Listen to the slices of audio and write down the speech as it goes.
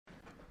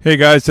Hey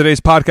guys,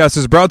 today's podcast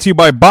is brought to you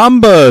by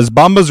Bombas.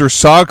 Bombas are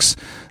socks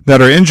that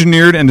are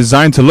engineered and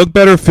designed to look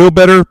better, feel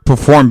better,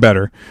 perform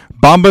better.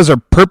 Bombas are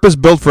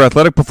purpose-built for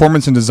athletic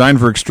performance and designed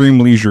for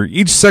extreme leisure.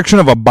 Each section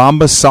of a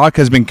Bombas sock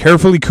has been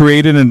carefully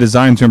created and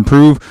designed to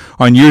improve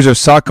on years of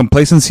sock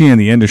complacency in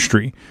the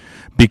industry.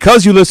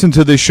 Because you listen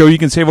to this show, you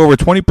can save over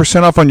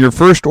 20% off on your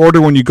first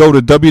order when you go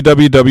to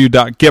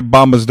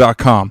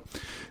www.getbombas.com.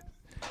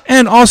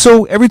 And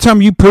also, every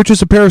time you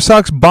purchase a pair of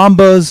socks,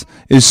 Bombas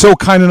is so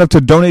kind enough to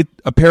donate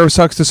a pair of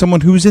socks to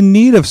someone who's in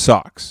need of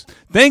socks.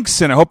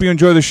 Thanks, and I hope you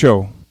enjoy the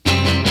show.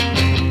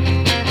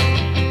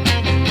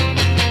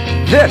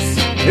 This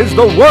is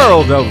the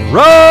World of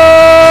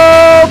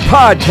Row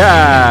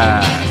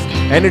Podcast.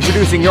 And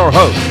introducing your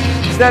host,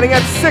 standing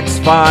at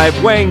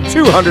 6'5", weighing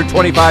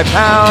 225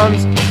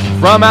 pounds,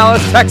 from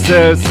Alice,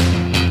 Texas,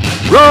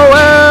 Roel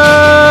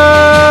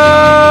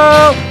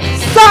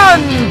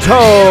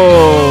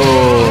Santos.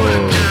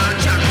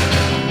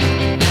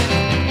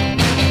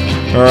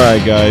 All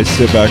right, guys,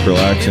 sit back,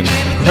 relax, and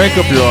crank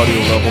up your audio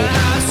level,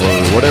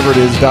 or whatever it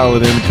is, dial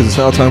it in, because it's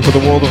now time for the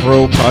World of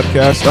Row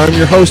Podcast. I'm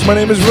your host. My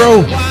name is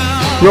Roel,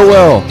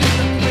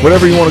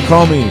 whatever you want to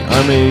call me.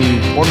 I'm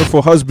a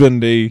wonderful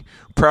husband, a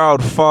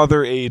proud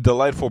father, a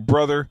delightful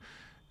brother,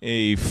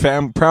 a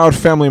proud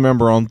family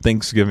member on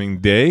Thanksgiving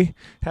Day.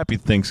 Happy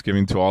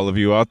Thanksgiving to all of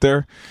you out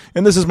there.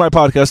 And this is my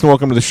podcast, and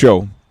welcome to the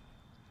show.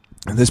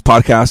 And this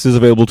podcast is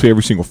available to you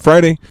every single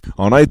Friday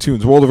on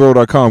iTunes,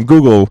 worldofrow.com,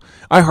 Google,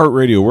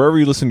 iHeartRadio, wherever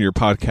you listen to your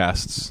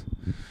podcasts.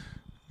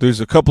 There's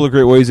a couple of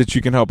great ways that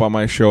you can help out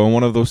my show, and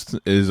one of those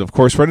is, of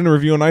course, writing a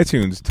review on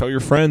iTunes. Tell your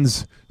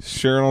friends.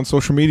 Share it on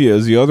social media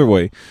is the other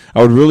way.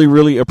 I would really,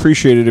 really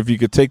appreciate it if you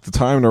could take the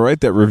time to write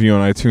that review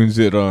on iTunes.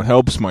 It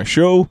helps my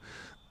show.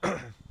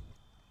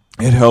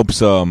 It helps,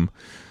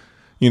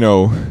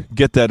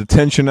 get that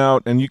attention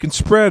out, and you can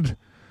spread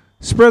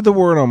the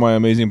word on my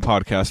amazing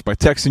podcast by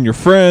texting your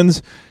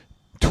friends,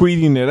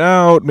 tweeting it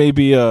out,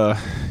 maybe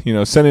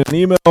sending an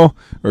email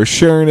or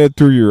sharing it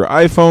through your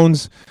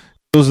iPhones.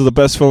 Those are the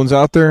best phones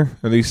out there.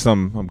 At least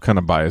I'm kind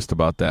of biased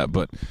about that,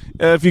 but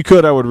if you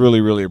could, I would really,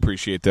 really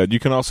appreciate that. You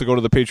can also go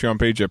to the Patreon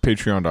page at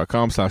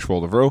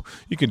patreon.com/worldofrow.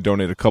 You can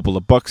donate a couple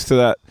of bucks to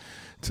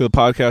the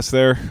podcast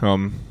there.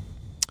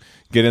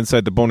 Get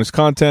insight to bonus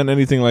content,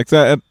 anything like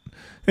that.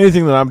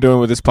 Anything that I'm doing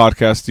with this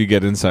podcast, you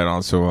get insight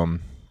on. So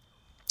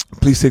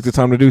please take the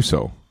time to do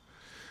so.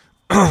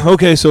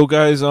 Okay, so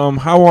guys,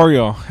 how are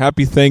y'all?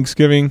 Happy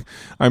Thanksgiving.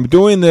 I'm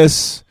doing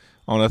this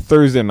on a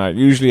Thursday night.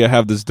 Usually I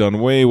have this done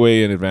way,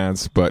 way in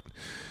advance, but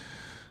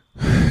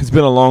it's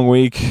been a long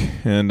week,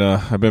 and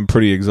I've been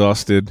pretty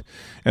exhausted.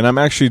 And I'm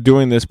actually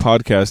doing this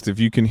podcast, if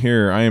you can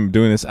hear, I am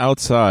doing this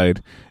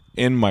outside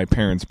in my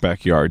parents'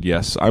 backyard.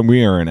 Yes,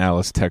 we are in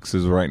Alice,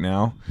 Texas right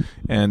now,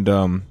 and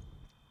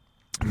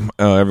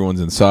everyone's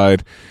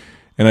inside.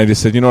 And I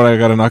just said, you know what, I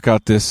got to knock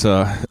out this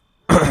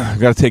I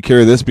got to take care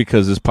of this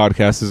because this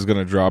podcast is going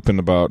to drop in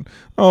about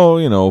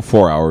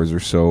 4 hours or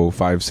so,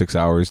 5-6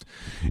 hours,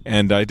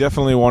 and I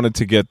definitely wanted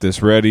to get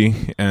this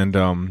ready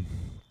and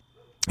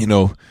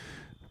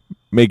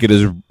make it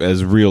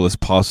as real as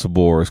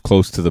possible, or as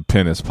close to the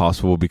pin as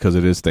possible, because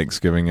it is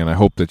Thanksgiving, and I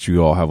hope that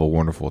you all have a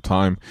wonderful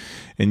time.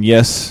 And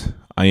yes,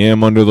 I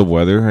am under the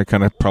weather. I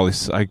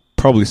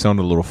probably sound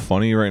a little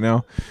funny right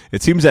now.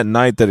 It seems at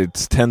night that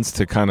it tends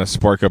to kind of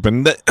spark up,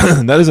 and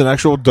that is an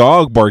actual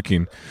dog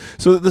barking.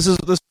 So this is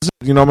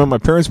I'm in my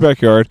parents'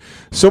 backyard.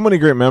 So many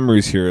great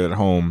memories here at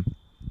home,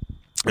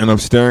 and I'm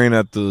staring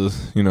at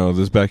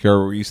this backyard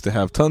where we used to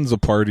have tons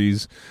of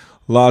parties,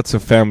 lots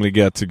of family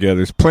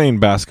get-togethers, playing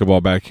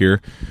basketball back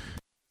here.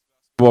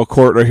 Basketball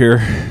court right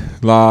here.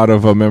 A lot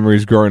of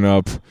memories growing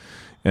up,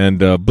 and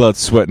blood,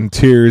 sweat, and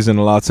tears,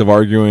 and lots of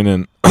arguing,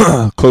 and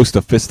close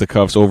to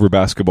fisticuffs over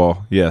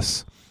basketball.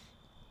 Yes,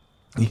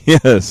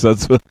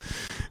 that's what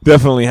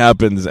definitely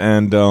happens.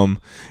 And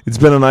it's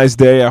been a nice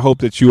day. I hope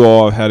that you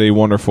all have had a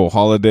wonderful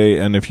holiday.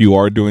 And if you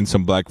are doing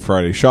some Black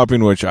Friday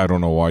shopping, which I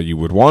don't know why you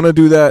would want to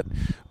do that,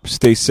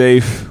 stay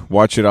safe.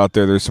 Watch it out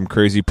there. There's some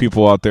crazy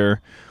people out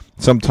there.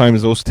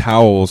 Sometimes those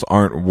towels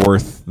aren't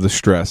worth the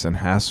stress and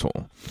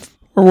hassle,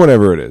 or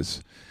whatever it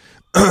is.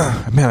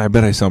 Man, I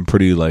bet I sound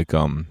pretty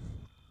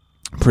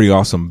pretty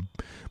awesome.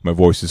 My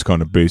voice is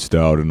kind of bassed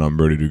out, and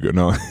I'm ready to go.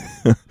 No,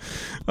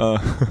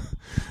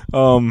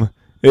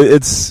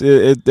 everything's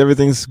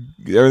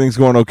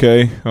going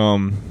okay.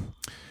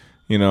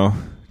 It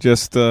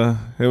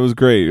was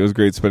great. It was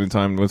great spending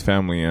time with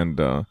family,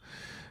 and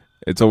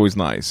it's always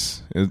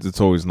nice. It's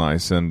always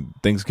nice, and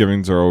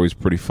Thanksgivings are always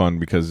pretty fun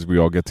because we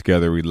all get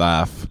together, we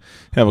laugh,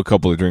 have a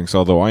couple of drinks.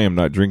 Although I am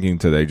not drinking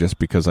today, just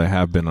because I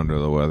have been under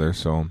the weather.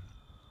 So.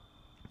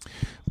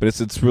 But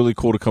it's really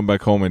cool to come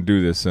back home and do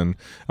this, and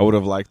I would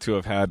have liked to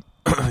have had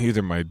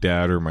either my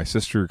dad or my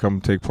sister come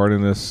take part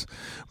in this,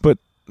 but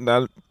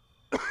that's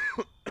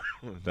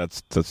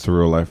the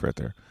real life right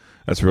there.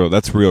 That's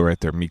real right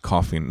there. Me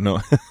coughing.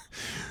 No,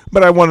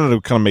 but I wanted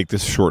to kind of make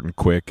this short and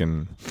quick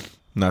and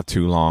not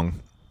too long.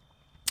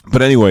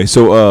 But anyway,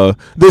 so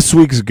this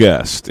week's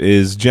guest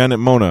is Janet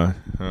Mona.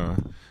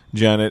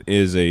 Janet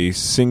is a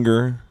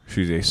singer.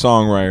 She's a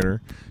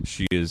songwriter.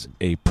 She is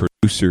a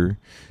producer.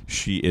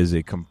 She is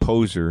a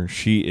composer.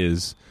 She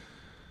is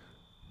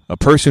a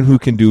person who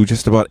can do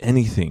just about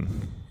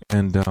anything.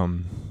 And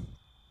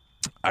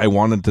I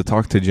wanted to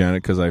talk to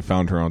Janet because I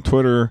found her on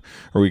Twitter,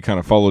 or we kind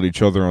of followed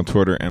each other on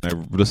Twitter, and I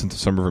listened to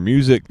some of her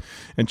music.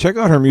 And check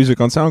out her music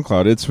on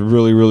SoundCloud. It's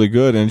really, really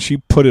good. And she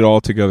put it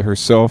all together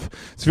herself.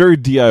 It's very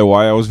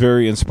DIY. I was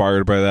very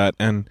inspired by that.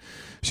 And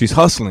she's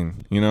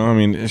hustling, you know. I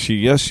mean,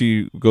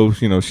 she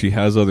goes, you know, she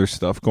has other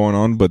stuff going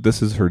on, but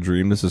this is her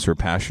dream. This is her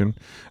passion.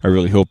 I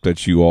really hope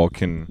that you all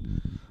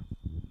can.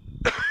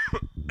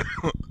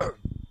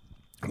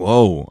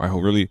 Whoa! I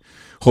really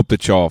hope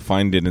that y'all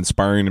find it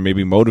inspiring and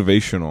maybe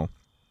motivational.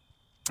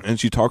 And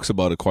she talks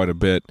about it quite a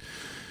bit,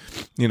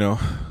 you know,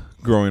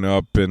 growing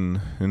up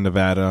in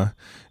Nevada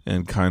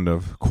and kind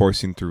of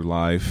coursing through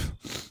life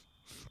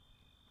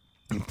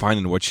and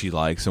finding what she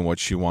likes and what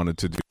she wanted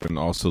to do, and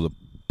also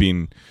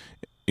being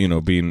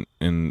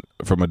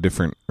from a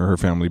different, or her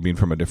family being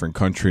from a different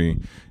country,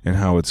 and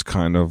how it's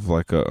kind of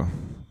like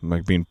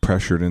being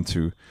pressured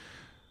into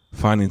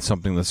finding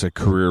something that's a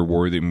career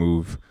worthy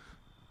move.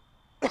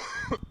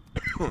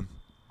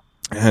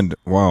 And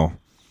wow.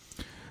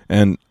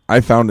 And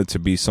I found it to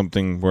be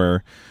something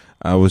where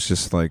I was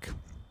just like,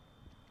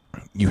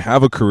 you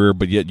have a career,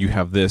 but yet you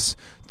have this,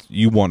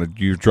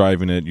 you're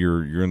driving it,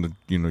 you're in the,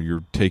 you know,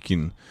 you're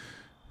taking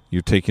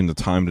the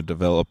time to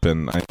develop.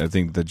 And I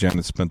think that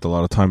Janet spent a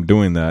lot of time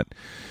doing that.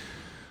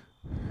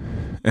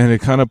 And it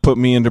kind of put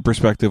me into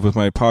perspective with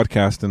my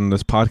podcast and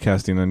this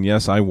podcasting. And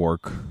yes, I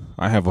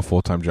have a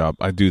full-time job.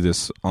 I do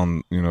this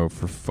on, you know,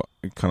 for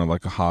kind of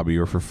like a hobby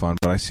or for fun,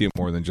 but I see it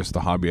more than just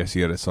a hobby. I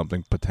see it as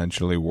something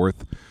potentially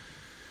worth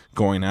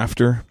going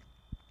after.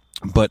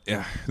 But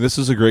this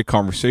is a great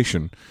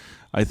conversation.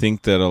 I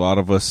think that a lot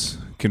of us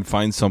can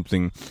find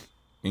something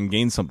and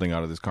gain something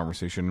out of this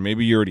conversation.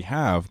 Maybe you already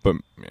have, but,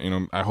 you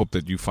know, I hope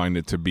that you find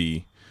it to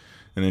be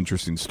an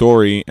interesting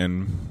story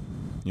and,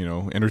 you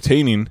know,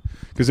 entertaining,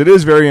 because it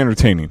is very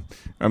entertaining.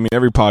 I mean,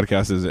 every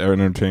podcast is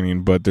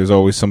entertaining, but there's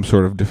always some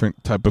sort of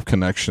different type of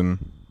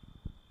connection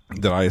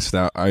that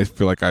I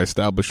feel like I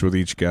established with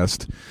each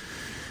guest.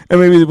 And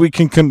maybe we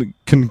can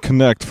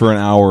connect for an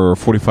hour or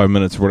 45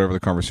 minutes or whatever the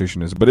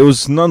conversation is. But it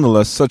was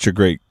nonetheless such a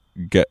great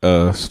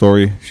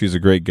story. She's a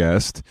great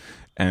guest.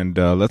 And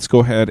let's go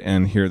ahead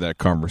and hear that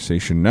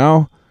conversation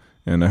now.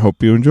 And I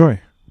hope you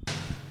enjoy.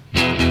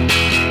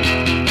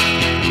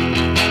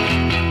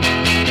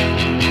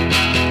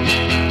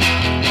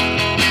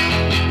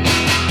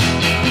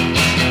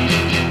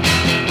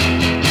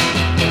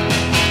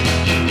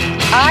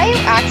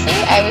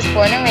 I was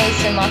born and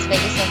raised in Las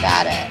Vegas,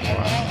 Nevada, and then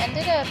I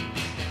ended up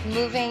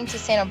moving to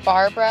Santa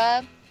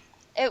Barbara.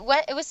 It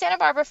was Santa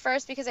Barbara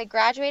first because I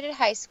graduated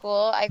high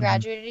school. I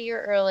graduated a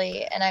year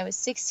early, and I was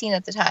 16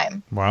 at the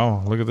time.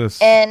 Wow, look at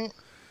this. And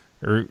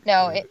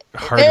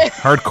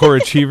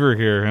hardcore achiever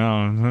here.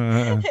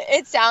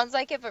 It sounds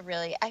like it, but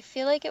really, I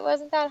feel like it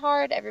wasn't that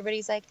hard.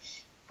 Everybody's like,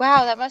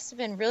 wow, that must have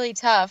been really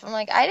tough. I'm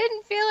like, I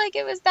didn't feel like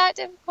it was that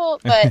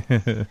difficult, but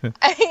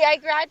I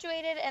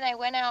graduated and I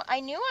went out.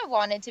 I knew I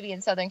wanted to be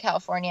in Southern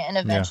California and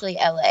eventually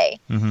LA,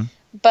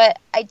 but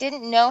I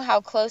didn't know how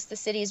close the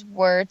cities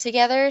were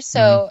together.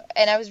 So,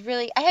 and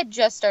I had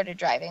just started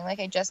driving, like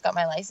I just got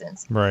my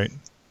license. Right.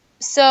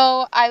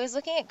 So I was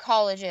looking at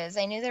colleges.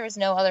 I knew there was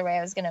no other way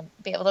I was going to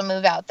be able to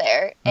move out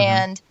there.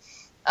 And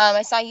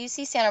I saw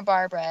UC Santa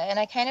Barbara, and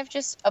I kind of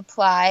just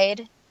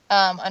applied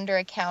under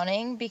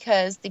accounting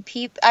because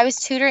I was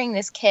tutoring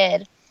this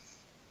kid,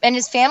 and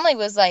his family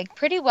was like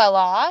pretty well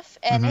off.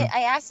 And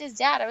I asked his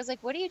dad, I was like,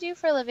 what do you do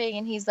for a living?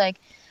 And he's like,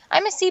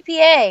 I'm a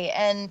CPA,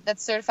 and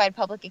that's certified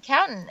public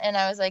accountant. And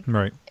I was like,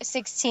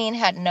 16,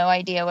 had no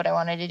idea what I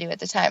wanted to do at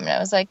the time. And I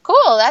was like,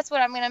 cool, that's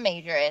what I'm going to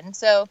major in.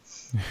 So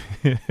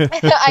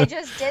I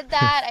just did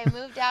that. I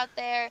moved out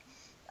there,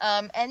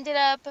 ended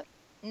up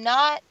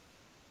not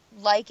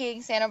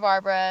liking Santa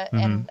Barbara,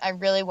 and I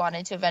really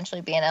wanted to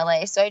eventually be in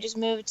LA. So I just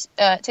moved,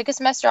 took a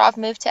semester off,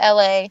 moved to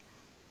LA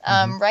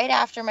right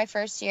after my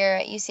first year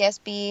at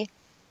UCSB.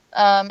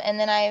 And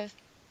then I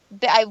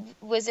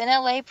was in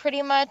LA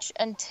pretty much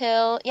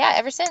until,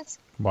 ever since.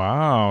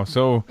 Wow.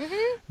 So,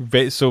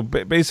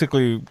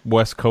 basically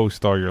West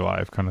Coast all your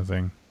life kind of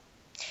thing.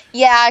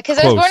 Yeah, because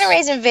I was born and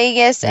raised in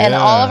Vegas, and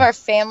all of our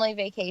family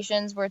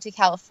vacations were to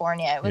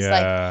California. It was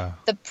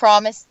like the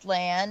promised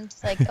land,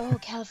 like, oh,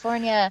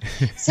 California.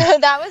 So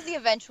that was the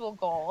eventual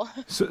goal.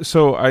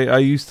 So I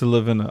used to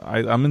live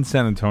I'm in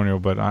San Antonio,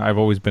 but I've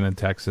always been in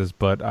Texas.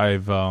 But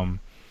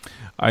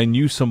I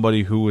knew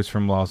somebody who was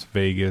from Las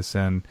Vegas,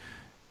 and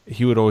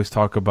he would always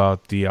talk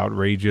about the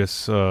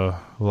outrageous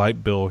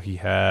light bill he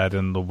had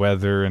and the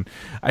weather, and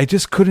I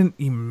just couldn't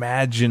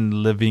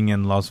imagine living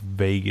in Las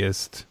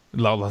Vegas.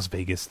 So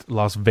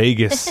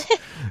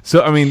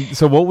I mean,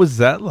 what was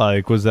that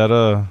like? Was that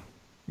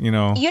you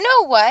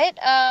know what?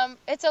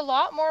 It's a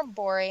lot more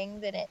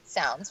boring than it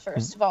sounds.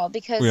 First of all,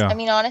 because I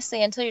mean,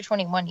 honestly, until you're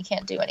 21, you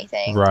can't do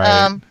anything.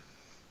 Right.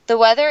 The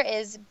weather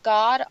is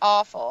god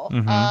awful.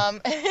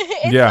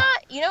 It's not.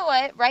 You know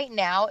what? Right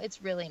now,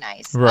 it's really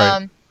nice.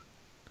 Right.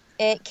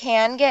 it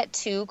can get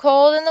too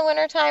cold in the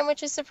wintertime,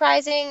 which is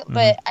surprising.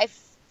 But I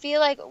feel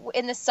like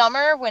in the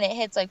summer when it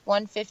hits like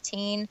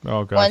 115,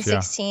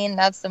 116,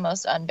 that's the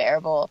most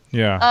unbearable.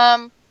 Yeah.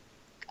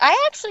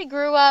 I actually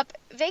grew up.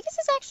 Vegas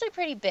is actually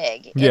pretty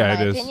big in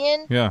my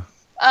opinion. Yeah.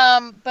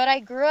 But I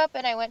grew up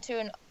and I went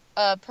to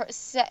a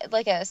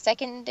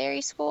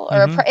secondary school,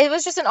 or it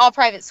was just an all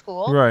private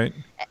school, right?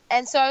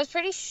 And so I was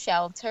pretty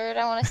sheltered,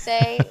 I want to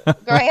say,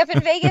 growing up in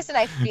Vegas. And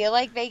I feel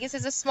like Vegas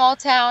is a small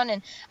town,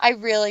 and I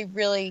really,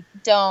 really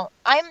don't.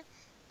 I'm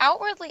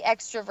outwardly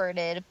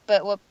extroverted,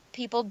 but what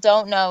people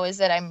don't know is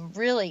that I'm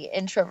really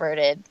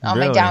introverted on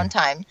my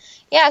downtime.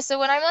 Yeah, so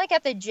when I'm like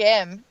at the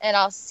gym and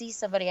I'll see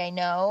somebody I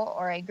know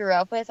or I grew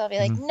up with, I'll be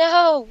like,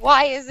 no,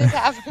 why is this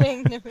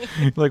happening to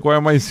me? Like, why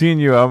am I seeing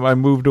you? I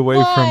moved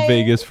away from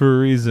Vegas for a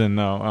reason.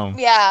 No.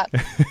 Yeah.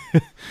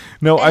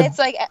 No, and it's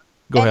like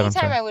go ahead,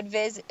 anytime I would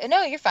visit.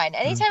 No, you're fine.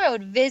 Anytime I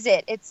would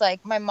visit, it's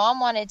like my mom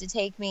wanted to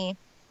take me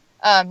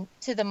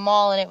to the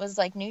mall, and it was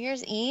like New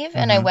Year's Eve,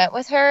 and I went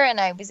with her,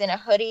 and I was in a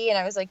hoodie, and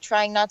I was like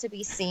trying not to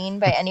be seen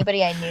by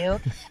anybody I knew,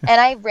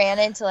 and I ran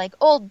into like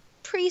old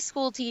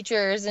preschool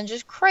teachers and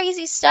just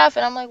crazy stuff,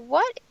 and I'm like,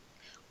 what?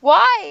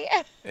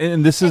 Why?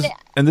 And this is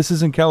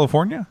in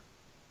California?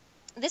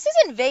 This is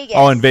in Vegas.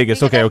 Oh, in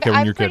Vegas. Okay, when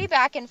I'm you're pretty good.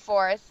 back and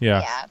forth.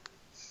 Yeah.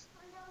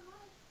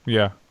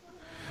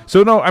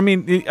 So no, I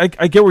mean,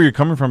 I get where you're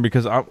coming from,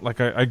 because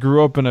I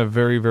grew up in a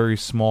very, very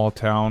small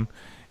town,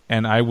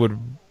 and I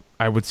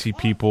would see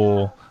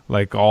people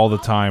like all the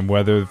time,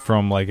 whether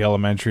from like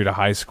elementary to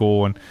high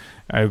school, and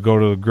I would go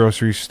to the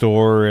grocery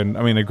store, and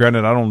I mean,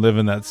 granted, I don't live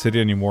in that city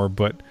anymore,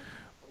 but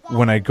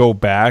when I go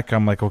back,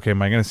 I'm like, okay,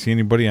 am I going to see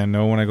anybody I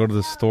know when I go to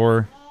the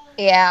store?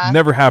 Yeah.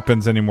 Never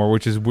happens anymore,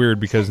 which is weird,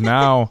 because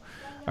now,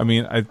 I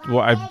mean, I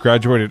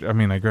graduated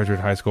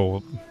high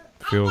school.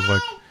 Feels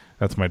like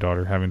that's my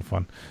daughter having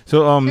fun.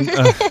 So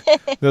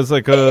that's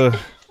like a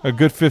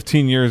good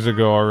 15 years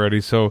ago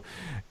already. So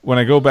when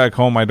I go back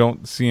home, I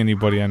don't see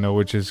anybody I know,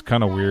 which is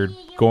kind of weird.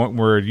 Going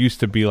where it used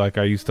to be like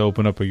I used to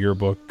open up a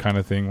yearbook kind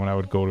of thing when I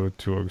would go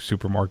to a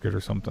supermarket or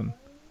something.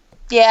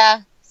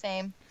 Yeah,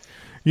 same.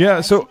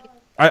 Yeah, so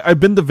I've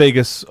been to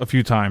Vegas a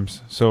few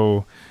times,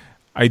 so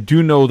I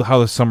do know how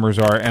the summers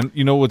are. And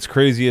you know what's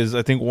crazy is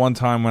I think one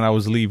time when I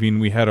was leaving,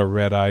 we had a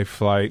red-eye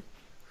flight,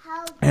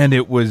 and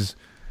it was,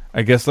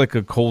 I guess, like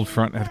a cold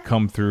front had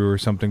come through or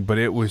something, but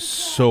it was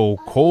so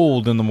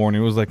cold in the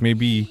morning. It was like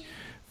maybe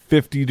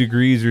 50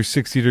 degrees or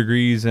 60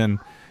 degrees, and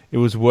it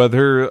was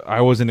weather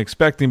I wasn't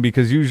expecting,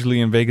 because usually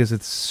in Vegas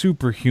it's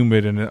super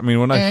humid, and I mean,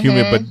 well, not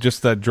humid, but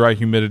just that dry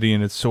humidity,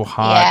 and it's so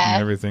hot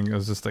and everything. It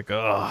was just like,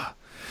 ugh.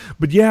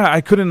 But yeah,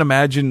 I couldn't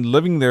imagine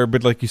living there,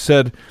 but like you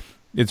said,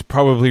 it's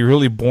probably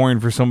really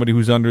boring for somebody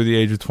who's under the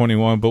age of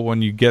 21, but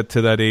when you get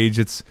to that age,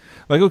 it's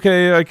like,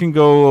 okay, I can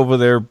go over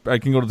there, I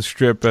can go to the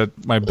Strip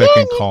at my beck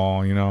and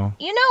call, you know?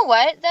 You know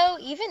what, though?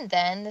 Even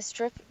then, the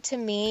Strip, to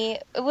me,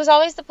 it was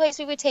always the place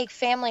we would take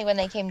family when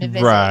they came to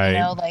visit, you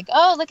know? Like,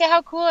 oh, look at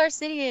how cool our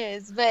city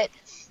is, but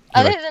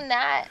other than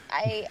that,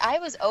 I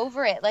was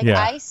over it. Like,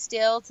 I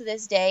still, to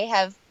this day,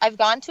 I've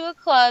gone to a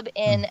club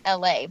in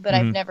LA, but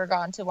I've never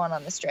gone to one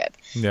on the Strip.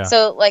 Yeah.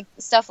 So, like,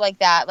 stuff like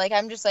that. Like,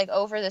 I'm just, like,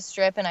 over the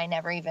Strip, and I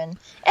never even... And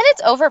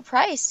it's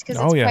overpriced,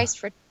 because it's priced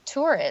for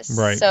tourists.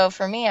 Right. So,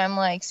 for me, I'm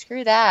like,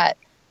 screw that.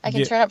 I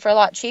can turn up for a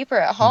lot cheaper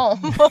at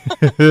home.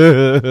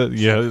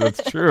 Yeah,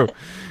 that's true.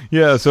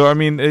 Yeah, so, I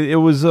mean, it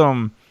was...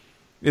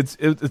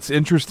 It's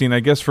interesting, I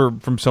guess,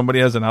 from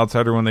somebody as an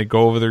outsider, when they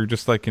go over there,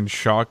 just like in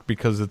shock,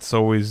 because it's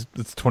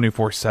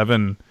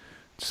 24/7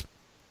 just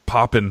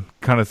popping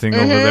kind of thing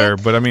over there.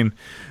 But I mean,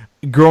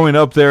 growing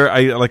up there,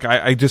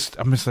 I'm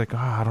just like, oh,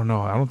 I don't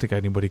know, I don't think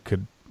anybody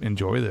could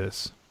enjoy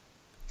this.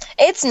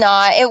 It's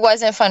not. It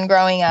wasn't fun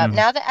growing up.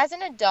 Now that as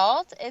an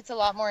adult, it's a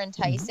lot more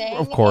enticing.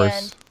 Of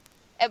course.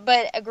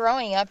 But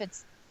growing up,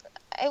 it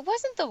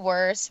wasn't the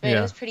worst, but it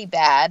was pretty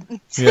bad.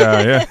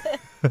 Yeah.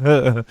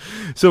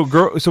 So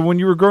when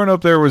you were growing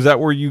up there, was that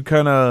where you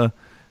kind of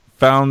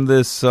found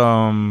this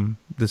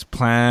this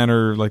plan,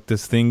 or like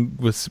this thing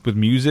with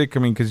music? I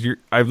mean, because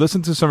I've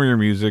listened to some of your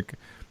music.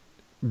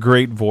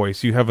 Great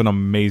voice. You have an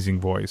amazing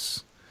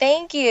voice.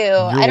 Thank you.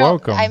 You're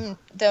welcome. I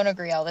don't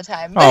agree all the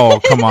time. Oh,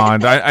 come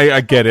on.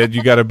 I get it.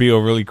 You got to be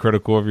overly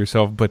critical of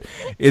yourself, but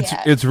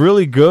it's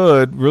really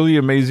good, really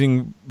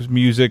amazing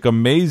music,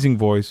 amazing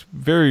voice,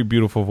 very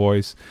beautiful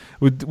voice.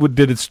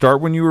 Did it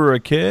start when you were a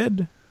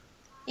kid?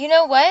 You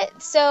know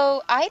what?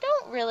 So I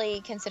don't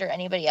really consider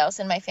anybody else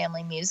in my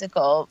family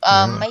musical.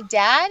 My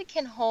dad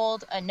can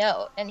hold a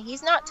note, and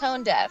he's not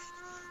tone deaf.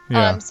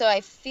 Yeah. So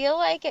I feel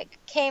like it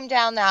came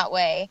down that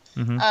way.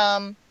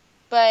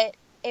 But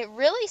it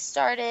really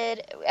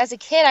started as a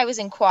kid. I was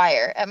in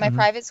choir at my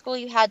private school.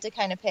 You had to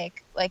kind of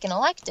pick like an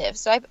elective,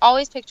 so I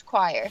always picked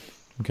choir.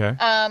 Okay.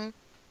 And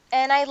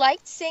I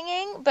liked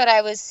singing, but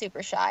I was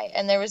super shy,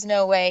 and there was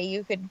no way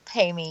you could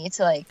pay me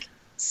to like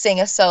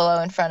sing a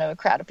solo in front of a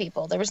crowd of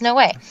people. There was no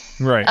way.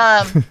 Right.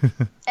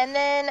 And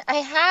then I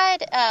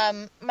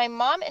had my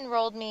mom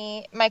enrolled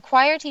me. My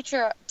choir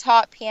teacher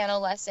taught piano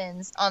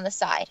lessons on the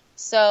side,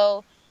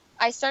 so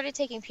I started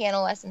taking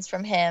piano lessons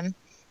from him.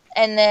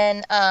 And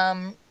then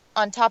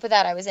on top of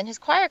that, I was in his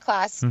choir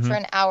class Mm-hmm. for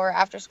an hour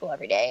after school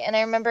every day. And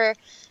I remember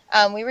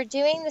we were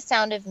doing The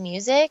Sound of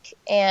Music,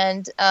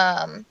 and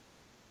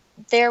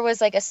there was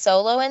like a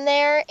solo in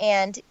there,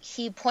 and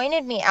he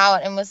pointed me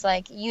out and was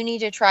like, you need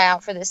to try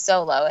out for this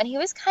solo. And he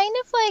was kind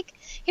of like,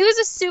 he was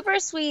a super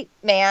sweet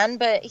man,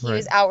 but he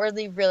was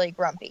outwardly really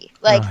grumpy,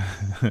 like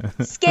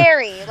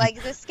scary,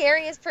 like the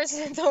scariest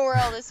person in the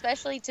world,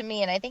 especially to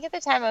me. And I think at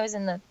the time I was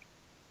in the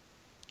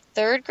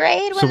 3rd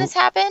grade when this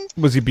happened.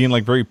 Was he being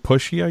like very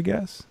pushy, I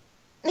guess?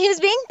 He was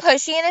being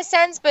pushy in a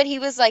sense, but he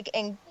was like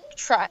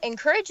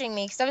encouraging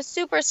me because I was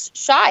super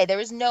shy. There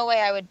was no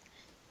way I would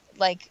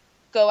like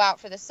go out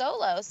for the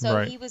solo.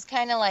 So he was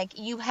kind of like,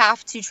 you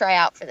have to try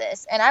out for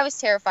this. And I was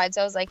terrified. So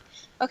I was like,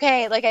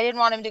 okay, like I didn't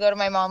want him to go to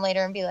my mom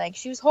later and be like,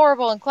 she was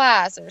horrible in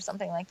class or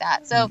something like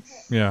that. So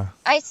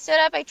I stood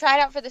up, I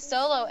tried out for the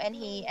solo, and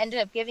he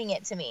ended up giving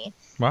it to me.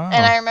 Wow.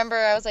 And I remember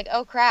I was like,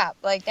 oh crap,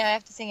 like now I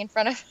have to sing in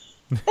front of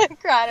a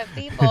crowd of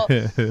people.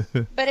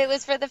 But it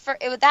was for the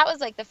that was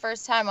like the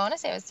first time, I want to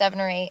say I was 7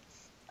 or 8.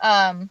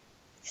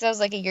 Because I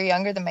was like a year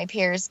younger than my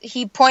peers.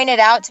 He pointed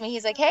out to me,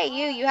 he's like, hey,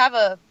 you have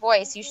a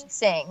voice, you should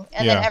sing.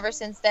 And then ever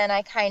since then,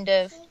 I kind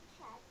of,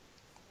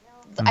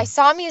 I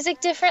saw music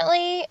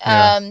differently,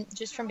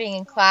 just from being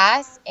in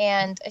class.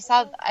 And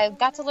I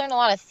got to learn a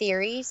lot of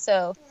theory.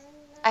 So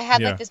I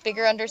had like this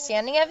bigger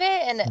understanding of it.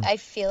 And I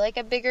feel like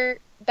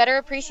better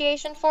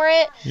appreciation for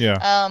it.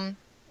 Yeah.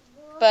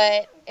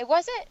 But it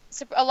wasn't,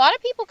 a lot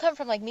of people come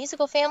from like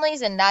musical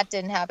families, and that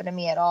didn't happen to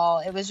me at all.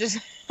 It was just,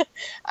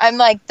 I'm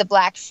like the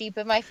black sheep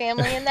of my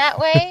family in that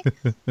way.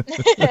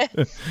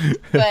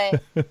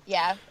 But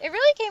yeah, it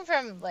really came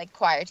from like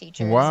choir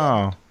teachers.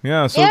 Wow.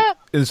 Yeah.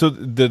 So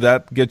did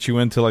that get you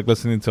into like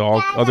listening to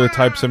all other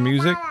types of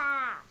music?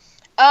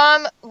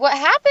 What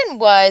happened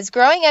was,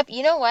 growing up,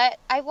 you know what?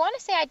 I want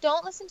to say I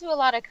don't listen to a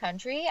lot of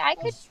country. I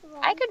could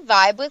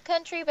vibe with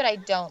country, but I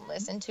don't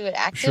listen to it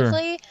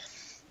actively. Sure.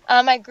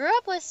 I grew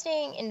up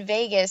listening in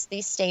Vegas,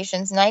 these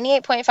stations,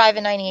 98.5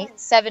 and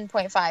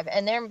 97.5,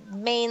 and they're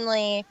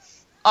mainly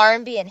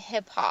R&B and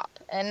hip-hop.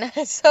 And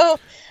so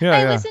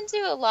I listen to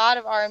a lot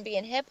of R&B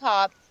and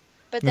hip-hop,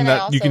 but then I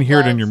also you can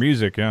hear it in your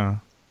music, Yeah,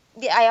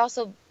 I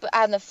also,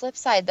 on the flip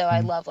side, though,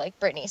 I love, like,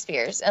 Britney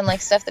Spears and, like,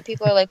 stuff that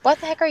people are like, what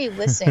the heck are you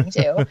listening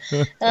to?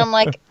 And I'm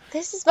like,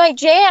 this is my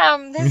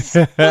jam. This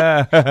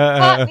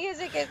pop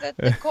music is at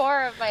the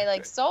core of my,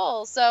 like,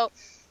 soul. So,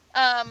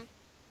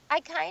 I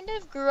kind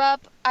of grew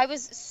up, I'm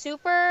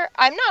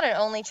not an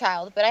only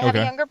child, but I have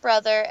a younger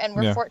brother, and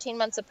we're 14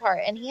 months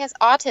apart, and he has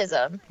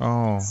autism.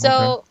 Oh,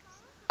 so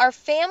our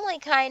family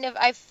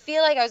I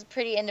feel like I was a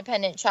pretty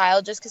independent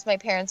child just because my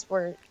parents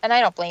were, and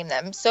I don't blame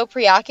them, so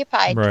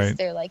preoccupied because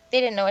they're like, they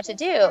didn't know what to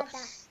do.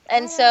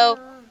 And so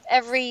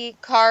every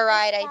car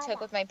ride I took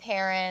with my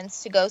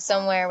parents to go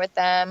somewhere with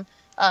them,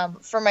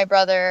 for my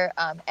brother,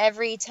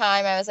 every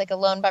time I was like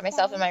alone by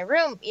myself in my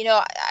room,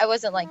 I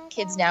wasn't like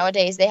kids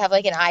nowadays. They have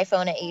like an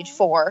iPhone at age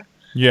 4.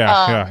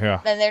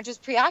 Yeah. And they're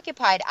just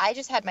preoccupied. I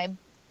just had my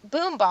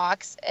boom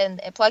box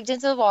and it plugged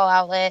into the wall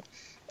outlet,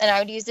 and I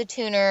would use the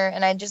tuner,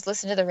 and I'd just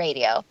listen to the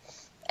radio.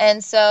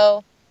 And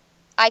so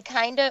I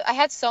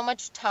had so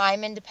much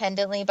time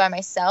independently by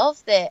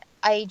myself that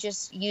I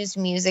just used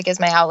music as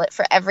my outlet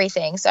for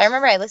everything. So I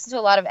remember I listened to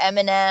a lot of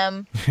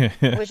Eminem,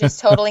 which is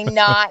totally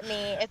not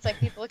me. It's like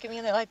people look at me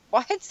and they're like,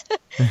 what?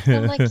 And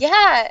I'm like,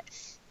 yeah.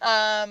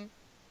 I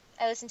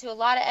listened to a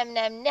lot of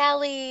Eminem,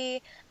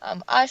 Nelly,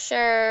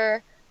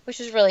 Usher, which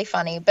is really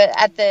funny. But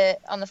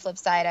on the flip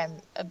side, I'm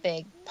a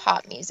big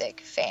pop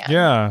music fan.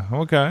 Yeah.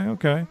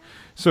 Okay.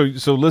 So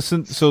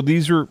listen. So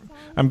these are.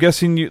 I'm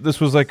guessing this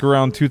was like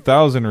around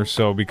 2000 or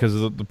so, because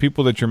the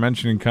people that you're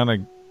mentioning kind of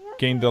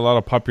gained a lot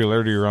of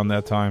popularity around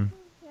that time.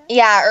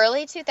 Yeah,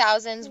 early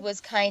 2000s was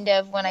kind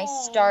of when I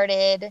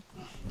started.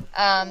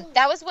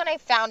 That was when I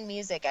found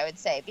music, I would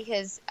say,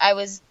 because I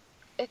was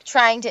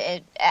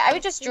I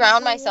would just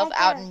drown myself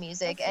out in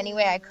music any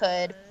way I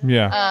could.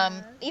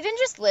 Yeah. Even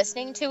just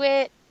listening to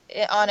it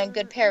on a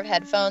good pair of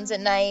headphones at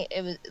night,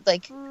 it was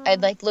like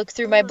I'd like look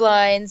through my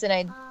blinds and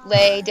I'd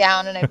lay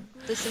down and I'd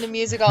listen to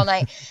music all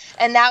night,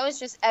 and that was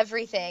just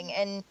everything.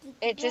 And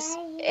it's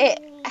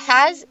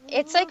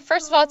like,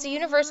 first of all, it's a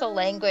universal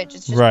language. It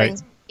just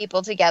brings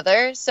people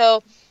together.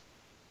 So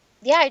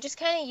yeah, I just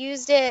kind of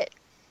used it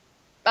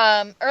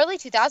early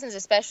 2000s,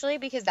 especially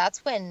because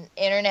that's when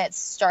internet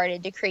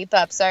started to creep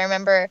up. So I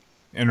remember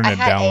internet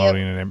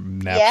downloading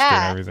and Napster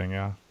and everything.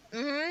 Yeah.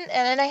 Mm-hmm. And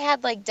then I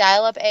had like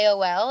dial-up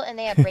AOL, and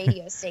they had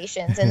radio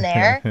stations in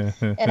there,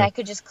 and I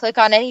could just click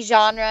on any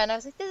genre, and I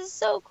was like, this is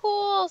so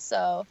cool.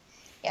 So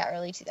yeah,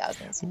 early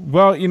 2000s.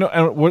 Well,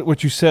 and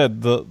what you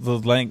said, the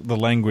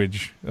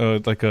language,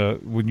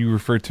 when you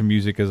refer to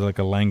music as like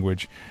a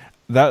language,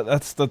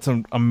 that's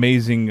an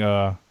amazing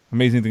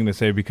thing to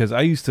say, because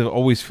I used to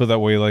always feel that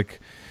way. Like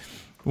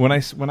when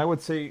I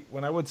would say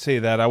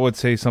that, I would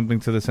say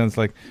something to the sense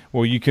like,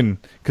 well, you can,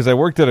 because I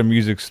worked at a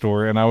music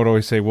store, and I would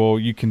always say, well,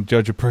 you can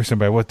judge a person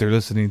by what they're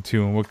listening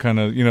to and what kind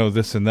of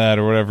this and that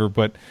or whatever.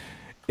 But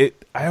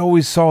I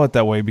always saw it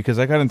that way because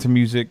I got into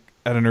music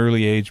at an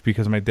early age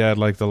because my dad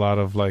liked a lot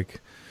of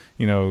like,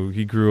 you know,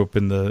 he grew up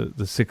in the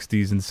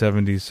 60s and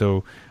 70s,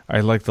 so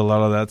I liked a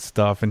lot of that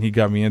stuff, and he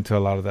got me into a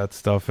lot of that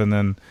stuff. And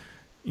then,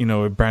 you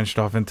know, it branched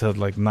off into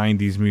like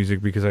 90s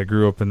music because I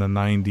grew up in the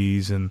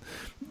 90s, and,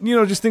 you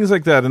know, just things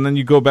like that. And then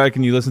you go back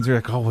and you listen to it,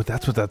 like, oh, well,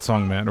 that's what that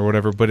song meant or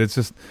whatever. But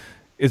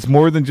it's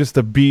more than just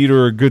a beat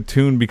or a good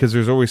tune, because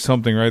there's always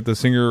something, right? The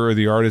singer or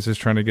the artist is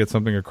trying to get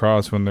something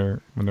across when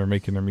they're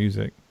making their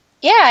music.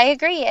 Yeah, I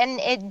agree. And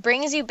it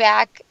brings you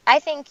back. I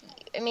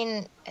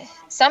mean,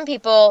 some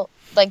people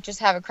like just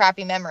have a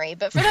crappy memory,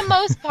 but for the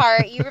most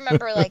part, you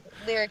remember like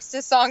lyrics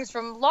to songs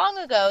from long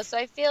ago. So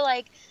I feel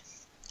like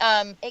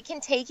it can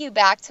take you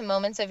back to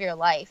moments of your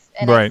life.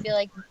 And Right. I feel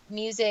like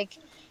music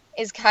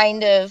is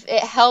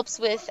it helps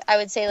with, I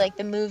would say, like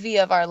the movie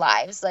of our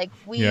lives. Like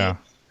we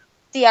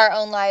see our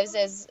own lives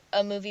as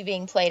a movie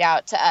being played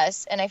out to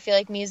us. And I feel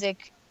like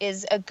music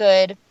is a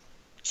good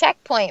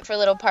checkpoint for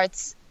little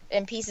parts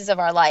and pieces of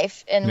our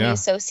life, and we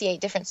associate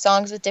different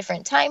songs with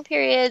different time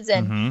periods,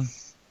 and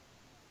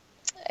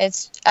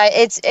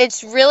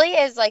it's really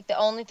is like the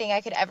only thing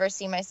I could ever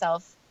see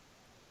myself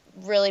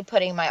really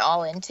putting my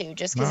all into,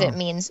 just because it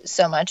means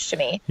so much to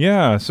me.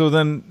 Yeah.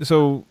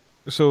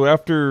 So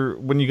after,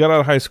 when you got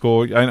out of high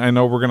school, I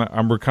know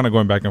we're kind of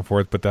going back and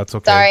forth, but that's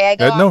okay. Sorry, I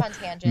go off on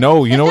tangents.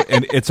 No, you know,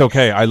 and it's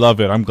okay. I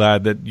love it. I'm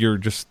glad that you're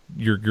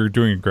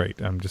doing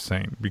great. I'm just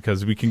saying,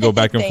 because we can go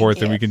back and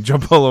forth and we can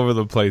jump all over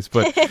the place.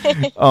 But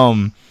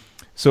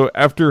so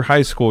after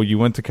high school, you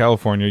went to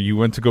California. You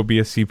went to go be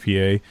a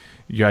CPA.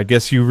 Yeah, I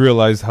guess you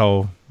realized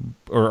or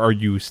are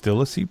you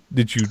still a CPA?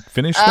 Did you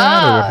finish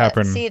that, or what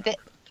happened? See,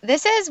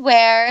 this is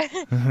where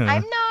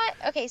I'm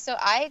not okay. So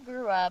I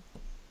grew up.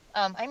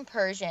 I'm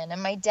Persian,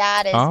 and my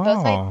dad is.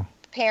 Both my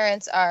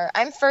parents are.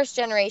 I'm first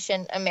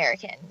generation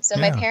American, so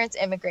my parents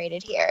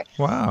immigrated here.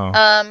 Wow.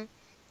 And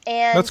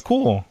that's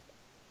cool.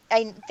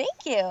 Thank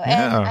you,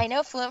 and I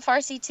know fluent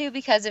Farsi too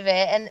because of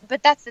it.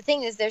 But that's the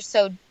thing, is they're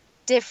so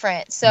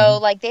different. So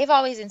like they've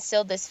always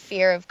instilled this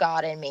fear of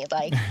God in me.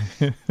 Like,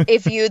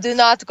 if you do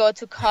not go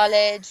to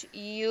college,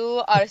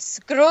 you are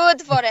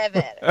screwed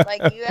forever.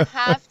 Like, you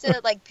have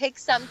to like pick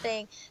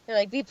something. They're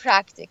like, be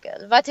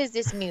practical. What is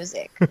this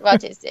music?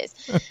 What is this?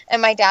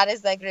 And my dad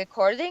is like,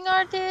 recording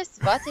artist.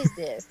 What is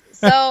this?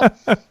 So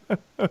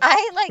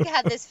I like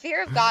had this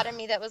fear of God in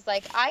me that was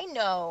like, I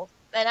know.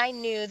 And I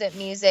knew that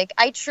music,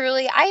 I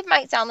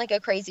might sound like a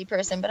crazy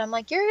person, but I'm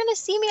like, you're going to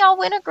see me, I'll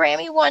win a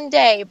Grammy one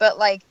day. But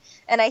like,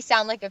 and I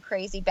sound like a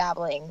crazy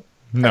babbling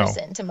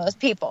person to most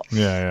people.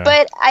 Yeah.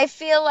 But I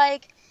feel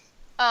like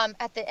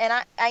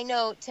I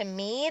know to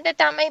me that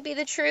might be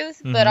the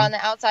truth, but on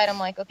the outside, I'm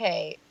like,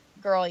 okay,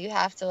 girl, you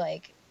have to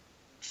like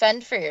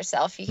fend for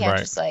yourself. You can't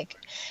just like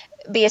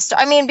be a star.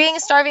 I mean, being a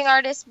starving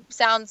artist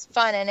sounds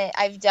fun, and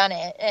I've done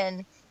it,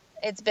 and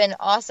it's been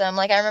awesome.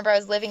 Like, I remember I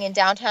was living in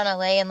downtown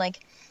LA, and like,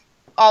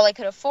 all I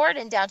could afford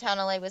in downtown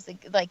LA was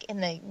like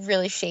in the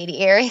really shady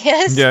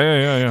areas.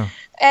 Yeah.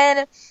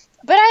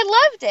 But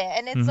I loved it,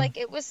 and it's like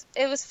it was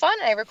fun.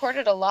 I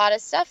recorded a lot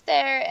of stuff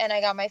there, and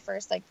I got my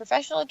first like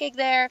professional gig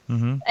there,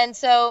 and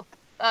so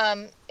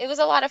it was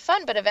a lot of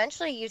fun. But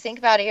eventually, you think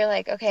about it, you're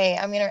like, okay,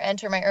 I'm gonna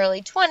enter my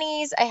early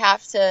 20s. I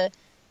have to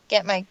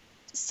get my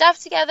stuff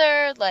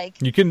together.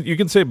 Like, you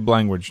can say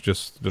language,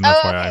 just an FYI.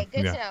 FYI. Okay,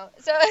 good to know.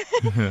 So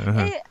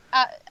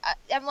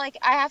I'm like,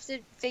 I have to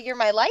figure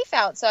my life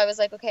out. So I was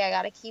like, okay, I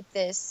got to keep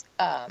this.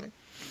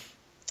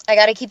 I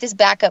got to keep this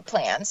backup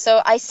plan.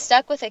 So I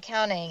stuck with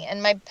accounting,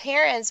 and my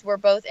parents were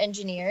both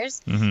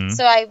engineers,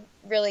 so I'm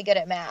really good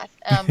at math.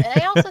 And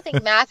I also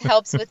think math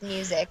helps with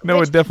music.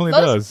 No, it definitely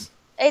does.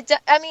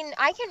 I mean,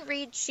 I can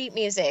read sheet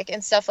music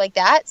and stuff like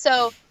that.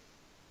 So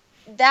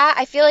that,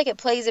 I feel like it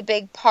plays a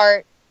big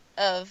part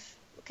of,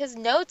 because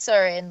notes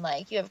are in,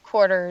 like, you have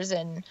quarters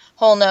and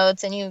whole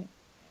notes, and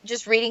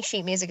just reading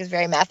sheet music is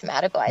very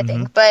mathematical, I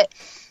think. But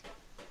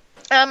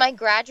I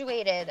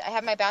graduated. I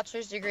have my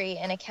bachelor's degree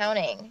in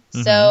accounting.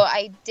 So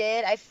I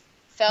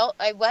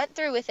went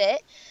through with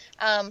it,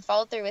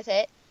 followed through with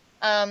it.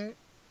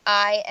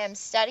 I am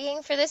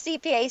studying for the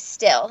CPA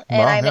still,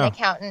 and I'm an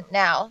accountant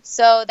now.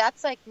 So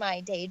that's like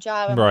my day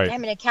job.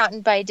 I'm an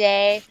accountant by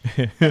day,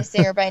 a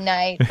singer by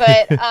night.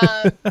 But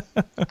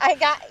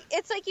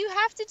it's like you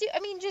have to do, I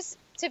mean, just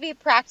to be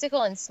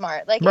practical and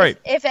smart. Like,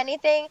 if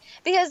anything,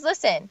 because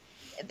listen,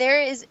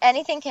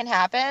 anything can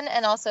happen,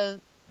 and also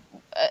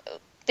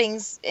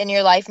things in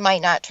your life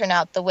might not turn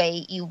out the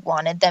way you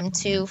wanted them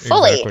to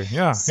fully. Exactly.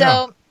 Yeah.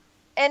 So,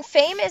 and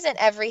fame isn't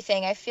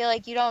everything. I feel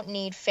like you don't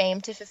need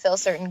fame to fulfill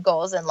certain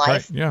goals in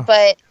life. Right, yeah.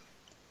 But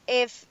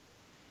if,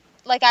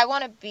 like, I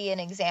want to be an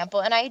example,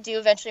 and I do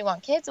eventually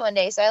want kids one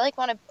day. So I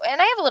and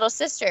I have a little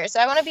sister, so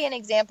I want to be an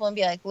example and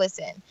be like,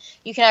 listen,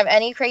 you can have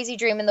any crazy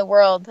dream in the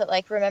world, but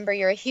like, remember,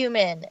 you're a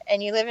human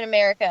and you live in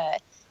America,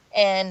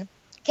 and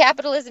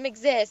capitalism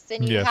exists,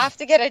 and you have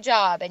to get a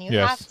job, and you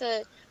have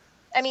to.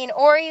 I mean,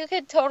 or you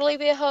could totally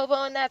be a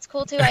hobo, and that's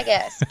cool too, I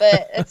guess.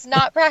 But it's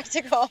not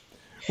practical.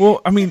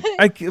 Well, I mean,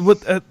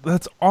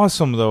 that's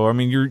awesome, though. I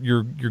mean,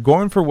 you're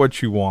going for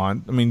what you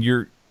want. I mean,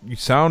 you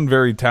sound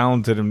very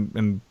talented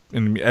and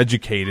and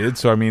educated.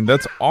 So I mean,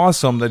 that's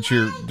awesome that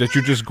you're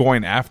just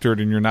going after it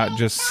and you're not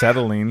just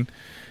settling.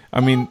 I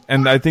mean,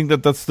 and I think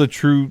that's the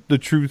true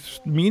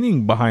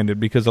meaning behind it,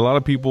 because a lot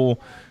of people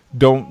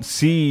don't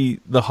see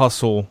the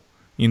hustle.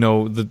 You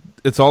know,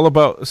 it's all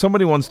about.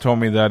 Somebody once told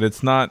me that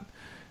it's not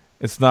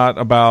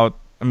about.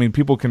 I mean,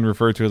 people can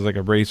refer to it as like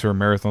a race or a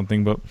marathon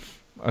thing, but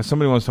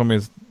somebody once told me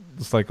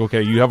it's like,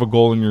 okay, you have a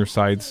goal in your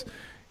sights.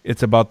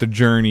 It's about the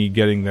journey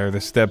getting there, the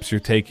steps you're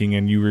taking,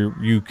 and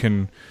you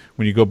can,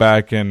 when you go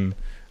back and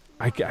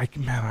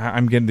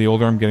I'm getting the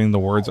older I'm getting, the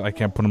words I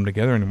can't put them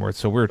together anymore. It's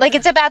so weird. Like,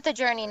 it's about the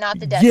journey, not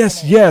the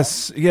destination.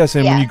 Yes.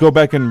 And Yeah. when you go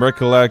back and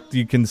recollect,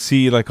 you can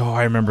see like, oh,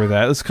 I remember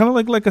that. It's kind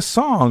of like a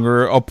song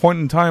or a point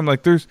in time.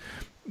 Like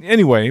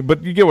anyway,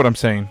 but you get what I'm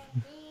saying.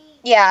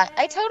 Yeah,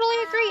 I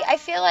totally agree. I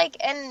feel like,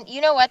 and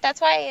you know what? That's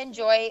why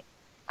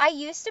I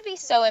used to be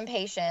so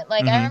impatient.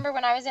 Like, I remember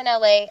when I was in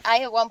LA, I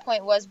at one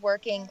point was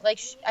working, like,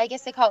 I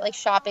guess they call it like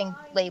shopping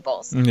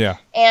labels. Yeah.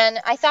 And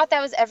I thought that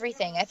was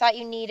everything. I thought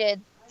you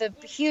needed the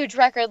huge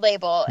record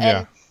label. And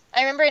Yeah.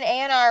 I remember an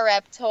A&R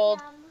rep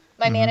told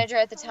my manager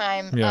at the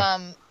time, Yeah.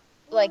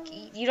 like,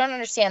 you don't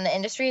understand, the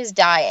industry is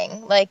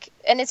dying. Like,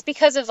 and it's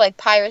because of like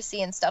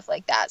piracy and stuff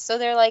like that. So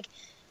they're like,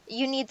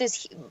 you need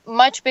this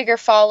much bigger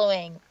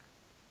following.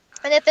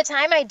 And at the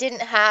time, I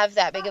didn't have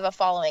that big of a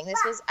following.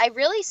 I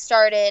really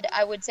started,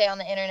 I would say, on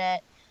the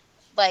internet,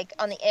 like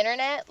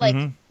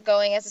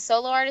going as a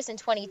solo artist in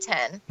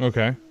 2010.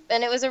 Okay.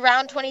 And it was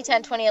around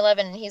 2010,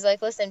 2011. And he's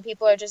like, listen,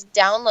 people are just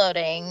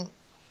downloading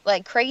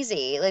like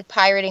crazy, like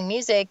pirating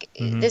music.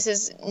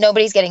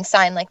 Nobody's getting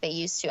signed like they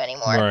used to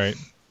anymore. Right.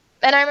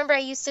 And I remember I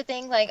used to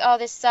think like, oh,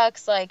 this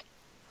sucks. Like,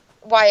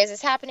 why is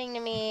this happening to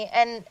me?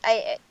 And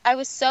I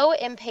was so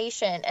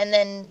impatient. And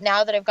then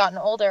now that I've gotten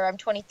older, I'm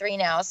 23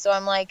 now. So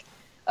I'm like,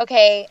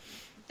 okay,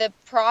 the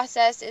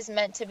process is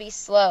meant to be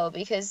slow,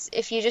 because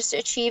if you just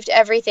achieved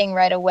everything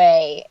right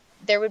away,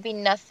 there would be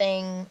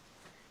nothing.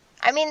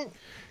 I mean,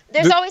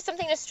 there's always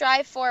something to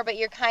strive for, but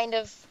you're kind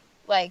of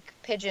like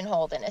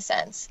pigeonholed in a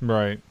sense.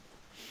 Right.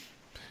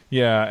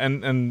 Yeah,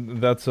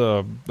 and that's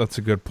a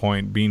good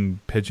point,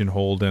 being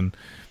pigeonholed. And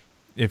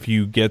if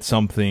you get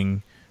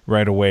something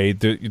right away,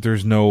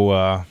 there's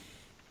not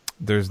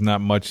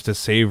much to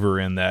savor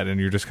in that, and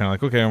you're just kind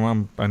of like, okay,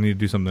 I need to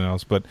do something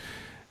else. But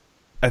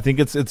I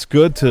think it's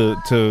good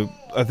to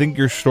I think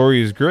your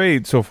story is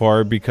great so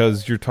far,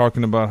 because you're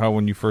talking about how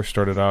when you first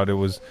started out,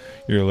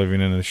 you're living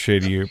in a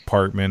shady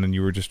apartment and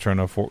you were just trying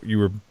to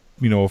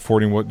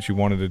affording what you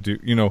wanted to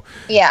do,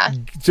 Yeah.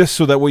 just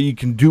so that way you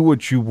can do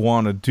what you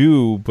want to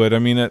do. But I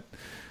mean,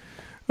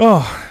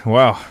 oh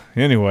wow.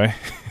 Anyway.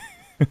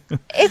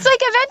 It's like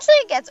eventually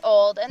it gets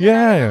old. And then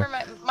Yeah. I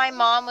remember my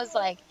mom was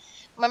like,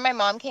 when my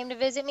mom came to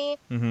visit me,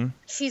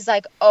 she's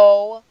like,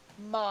 oh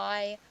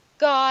my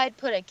God,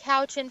 put a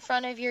couch in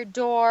front of your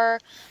door.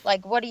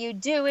 Like, what are you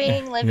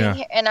doing living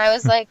here? And I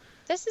was like,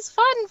 this is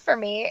fun for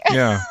me.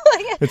 Yeah.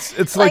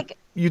 It's like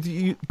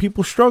you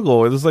people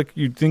struggle. It's like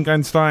you think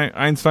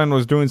Einstein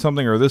was doing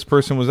something, or this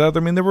person was out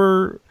there. I mean, there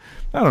were,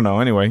 I don't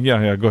know. Anyway,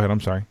 yeah. Go ahead.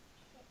 I'm sorry.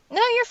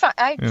 No, you're fine.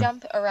 I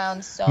jump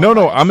around so No,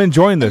 much. I'm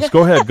enjoying this.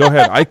 Go ahead.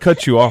 I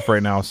cut you off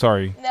right now.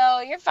 Sorry. No,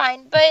 you're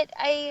fine. But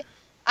I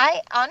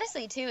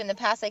honestly, too, in the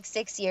past, like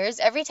 6 years,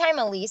 every time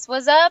a lease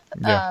was up,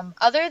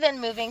 other than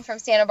moving from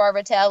Santa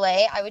Barbara to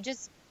LA,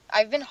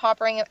 I've been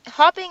hopping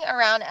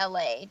around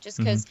LA just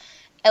because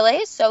LA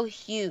is so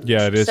huge.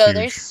 Yeah, it is so huge.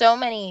 There's so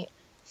many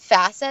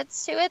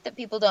facets to it that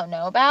people don't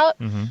know about.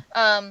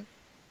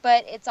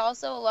 But it's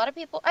also a lot of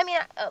people. I mean,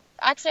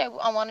 actually,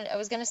 I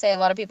was going to say a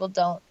lot of people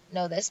don't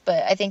know this,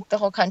 but I think the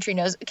whole country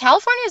knows.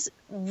 California is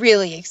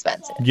really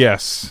expensive.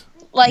 Yes.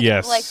 Like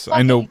fucking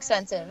I know.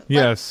 Expensive.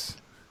 Yes.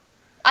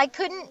 I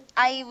got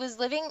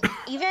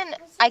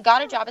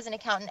a job as an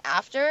accountant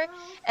after,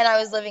 and I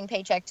was living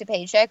paycheck to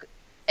paycheck,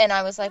 and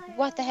I was like,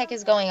 what the heck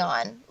is going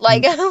on?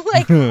 Like, I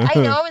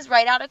know I was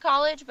right out of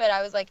college, but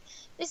I was like,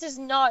 this is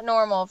not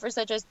normal for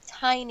such a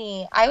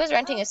I was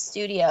renting a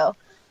studio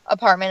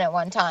apartment at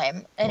one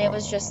time, and it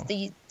was just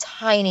the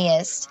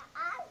tiniest.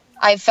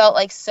 I felt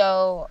like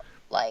so,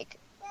 like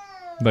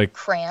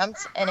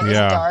cramped, and it was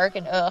dark,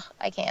 and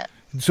I can't.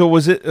 So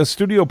was it a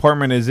studio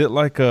apartment? Is it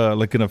like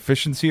an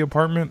efficiency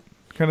apartment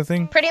kind of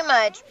thing? Pretty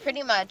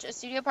much. A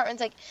studio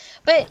apartment's like,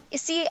 but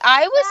see,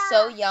 I was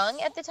so young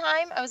at the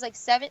time. I was like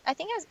 7. I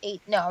think I was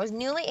 8. No, I was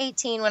newly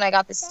 18 when I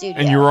got the studio.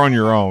 And you were on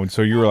your own,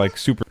 so you were like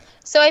super.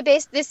 So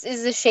this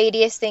is the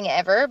shadiest thing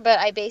ever, but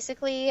I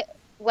basically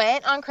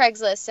went on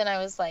Craigslist and I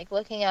was like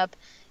looking up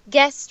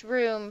guest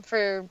room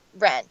for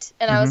rent,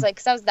 and I was like,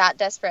 because I was that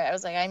desperate, I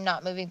was like, I'm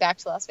not moving back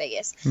to Las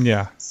Vegas.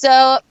 Yeah.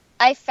 So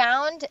I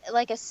found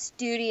like a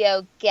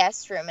studio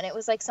guest room, and it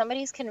was like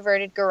somebody's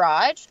converted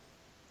garage.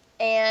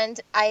 And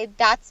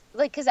that's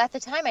like, because at the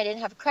time I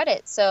didn't have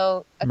credit,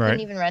 so I couldn't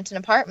even rent an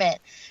apartment.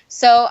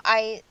 So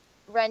I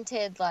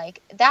rented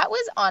that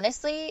was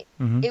honestly,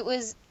 it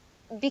was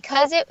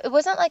because it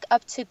wasn't like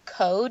up to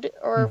code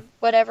or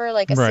whatever,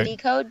 like a city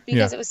code,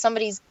 because it was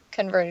somebody's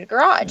converted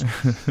garage.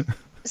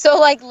 So,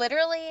 like,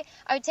 literally,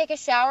 I would take a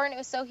shower and it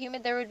was so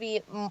humid there would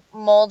be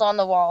mold on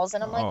the walls.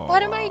 And I'm like,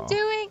 what am I wow.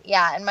 doing?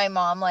 Yeah, and my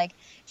mom, like,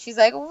 she's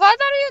like,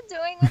 what are you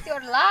doing with your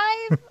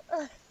life?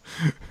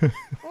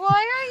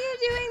 Why are you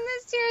doing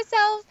this to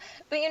yourself?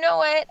 But you know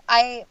what?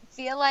 I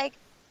feel like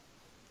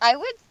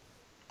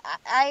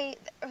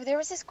there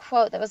was this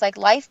quote that was like,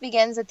 life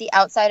begins at the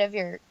outside of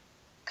your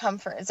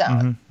comfort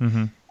zone.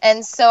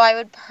 And so I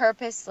would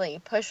purposely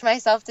push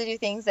myself to do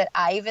things that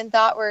I even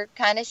thought were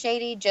kind of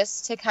shady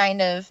just to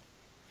kind of,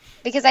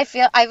 because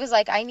I was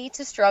like, I need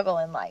to struggle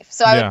in life.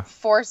 So I would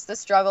force the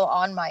struggle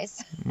on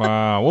myself.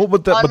 Wow. Well,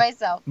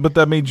 myself. But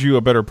that made you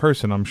a better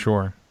person, I'm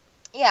sure.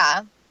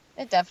 Yeah,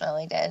 it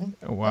definitely did.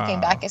 Wow.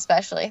 Looking back,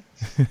 especially.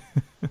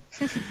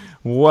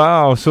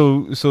 Wow.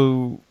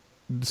 So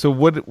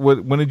what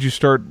when did you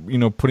start,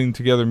 putting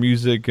together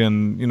music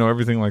and,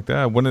 everything like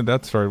that? When did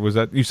that start? Was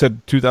that, you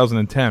said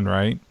 2010,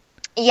 right?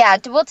 Yeah.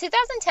 Well,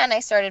 2010, I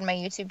started my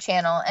YouTube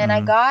channel and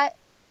I got,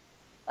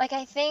 like,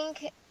 I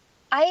think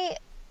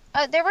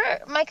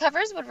my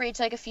covers would reach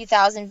like a few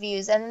thousand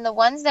views, and then the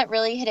ones that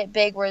really hit it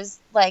big was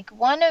like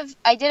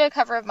I did a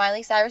cover of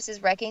Miley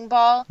Cyrus's Wrecking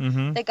Ball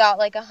that got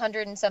like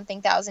 100 and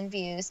something thousand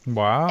views.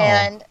 Wow.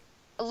 And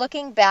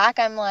looking back,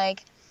 I'm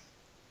like,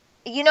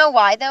 you know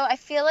why though? I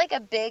feel like a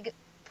big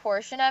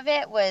portion of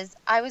it was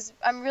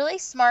I'm really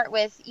smart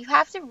with, you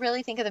have to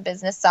really think of the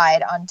business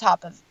side on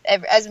top of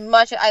as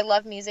much. I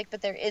love music,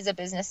 but there is a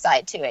business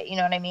side to it. You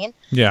know what I mean?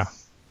 Yeah.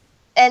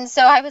 And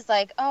so I was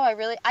like,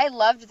 I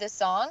loved this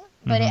song,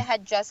 but it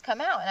had just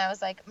come out. And I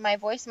was like, my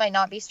voice might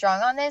not be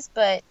strong on this,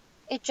 but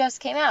it just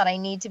came out. I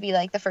need to be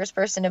like the first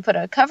person to put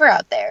a cover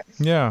out there.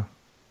 Yeah.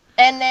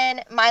 And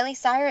then Miley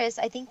Cyrus,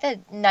 I think the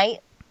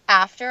night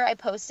after I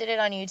posted it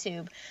on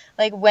YouTube,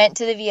 like went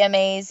to the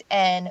VMAs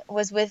and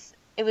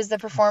it was the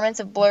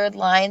performance of Blurred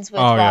Lines with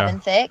Robin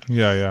Thicke.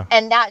 Yeah, yeah.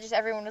 And that just,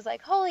 everyone was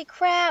like, holy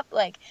crap.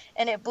 Like,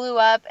 and it blew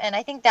up. And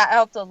I think that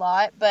helped a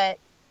lot. But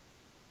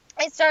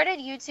I started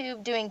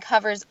YouTube doing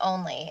covers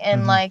only,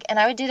 and and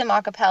I would do them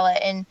a cappella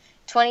in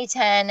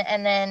 2010,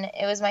 and then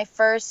it was my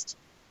first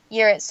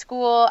year at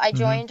school. I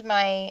joined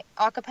my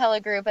a cappella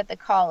group at the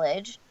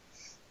college.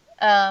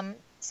 So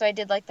I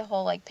did like the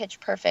whole like Pitch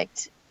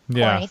Perfect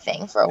corny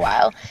thing for a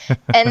while.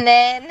 and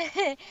then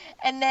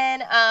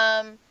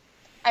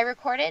I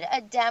recorded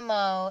a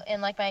demo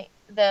in like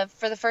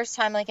for the first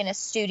time like in a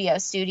studio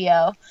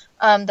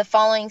the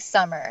following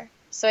summer.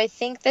 So I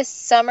think the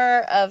summer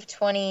of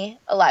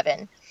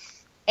 2011.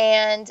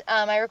 And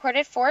I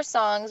recorded 4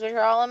 songs, which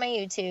are all on my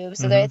YouTube.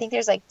 So I think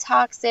there's like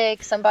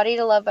Toxic, Somebody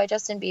to Love by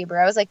Justin Bieber.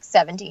 I was like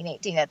 17,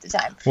 18 at the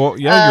time. Well,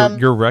 yeah,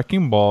 your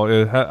Wrecking Ball,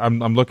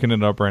 I'm looking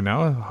it up right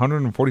now,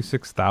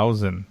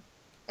 146,000.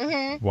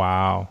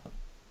 Wow.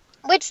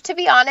 Which, to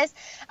be honest,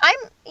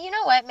 you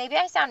know what? Maybe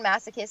I sound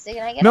masochistic,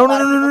 and I get a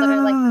lot of people that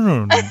are like,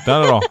 no,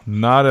 not at all,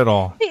 not at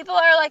all. People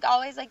are like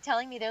always like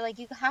telling me, they're like,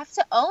 you have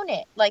to own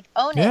it, like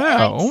own it. Yeah,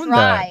 and I own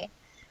try. that.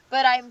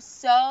 But I'm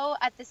so,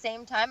 at the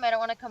same time, I don't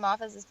want to come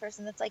off as this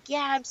person that's like,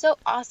 yeah, I'm so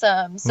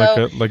awesome.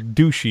 So like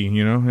douchey,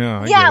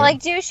 Yeah. Yeah,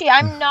 like douchey.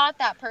 I'm not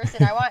that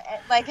person. I want,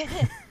 like,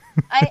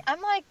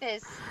 I'm like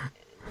this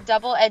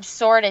double-edged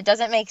sword. It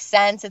doesn't make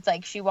sense. It's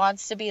like she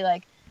wants to be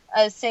like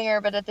a singer,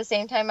 but at the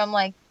same time, I'm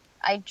like,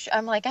 I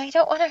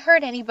don't want to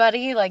hurt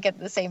anybody. Like at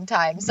the same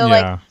time, so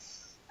I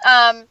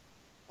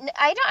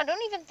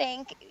don't even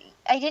think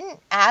I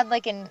didn't add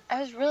I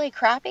was really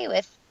crappy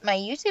with my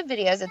YouTube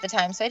videos at the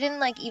time, so I didn't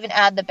like even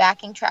add the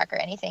backing track or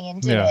anything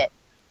into it.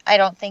 I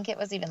don't think it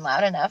was even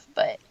loud enough,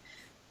 but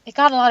it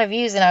got a lot of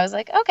views, and I was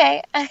like,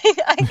 okay, I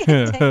can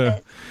take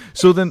this.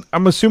 So then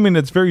I'm assuming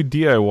it's very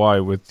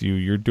DIY with you.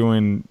 You're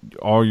doing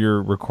all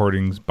your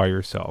recordings by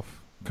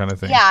yourself, kind of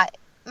thing. Yeah.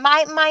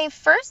 My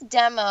first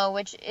demo,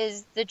 which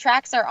is the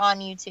tracks are on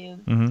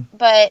YouTube,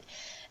 but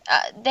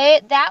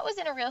that was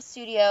in a real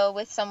studio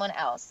with someone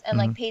else and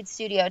like paid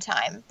studio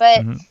time.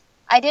 But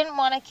I didn't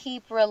want to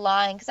keep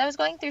relying, because I was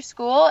going through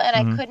school and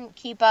I couldn't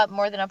keep up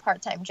more than a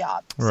part-time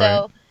job. Right.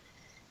 So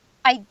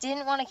I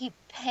didn't want to keep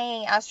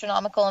paying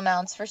astronomical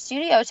amounts for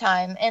studio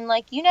time. And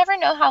like, you never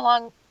know how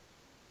long.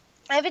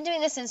 I've been doing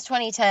this since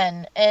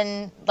 2010,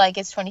 and like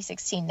it's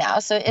 2016 now.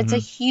 So it's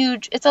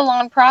it's a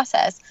long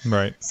process.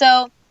 Right.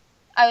 So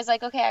I was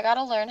like, okay, I got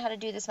to learn how to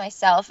do this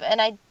myself.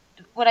 And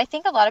what I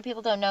think a lot of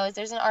people don't know is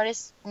there's an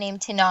artist named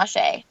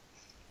Tinashe.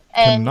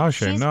 And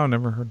Tinashe? No,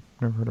 never heard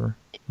of her.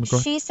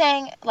 She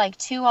sang like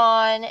 2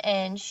 On,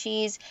 and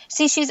she's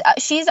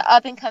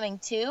up and coming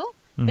too,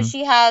 but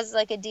she has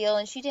like a deal,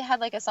 and she had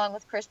like a song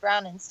with Chris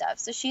Brown and stuff.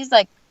 So she's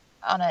like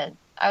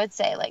I would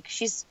say like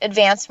she's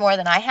advanced more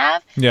than I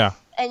have. Yeah.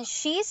 And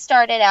she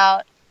started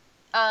out,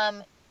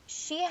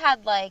 she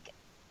had like,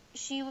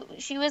 she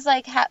was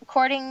like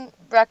courting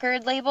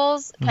record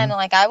labels, kind of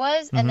like I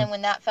was. And then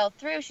when that fell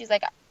through, she's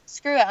like,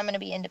 screw it, I'm going to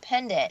be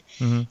independent.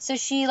 So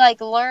she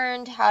like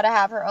learned how to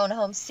have her own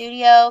home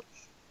studio,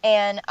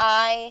 and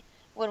I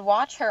would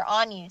watch her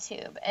on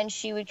YouTube, and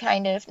she would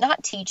kind of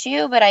not teach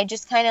you, but I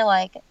just kind of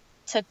like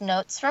took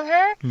notes from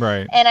her.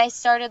 Right. And I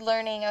started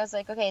learning. I was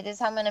like, okay, this is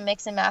how I'm going to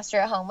mix and master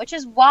at home, which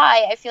is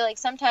why I feel like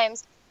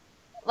sometimes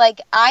like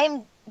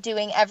I'm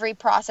doing every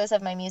process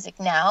of my music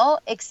now,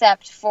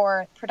 except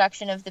for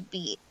production of the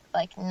beat,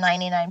 like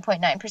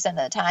 99.9% of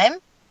the time.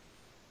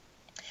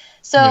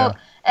 So, Yeah.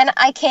 and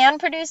I can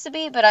produce the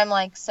beat, but I'm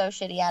like so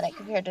shitty at it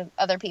compared to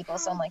other people.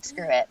 So I'm like,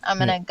 screw it. I'm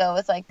going to go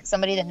with like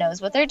somebody that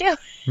knows what they're doing.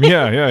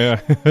 Yeah.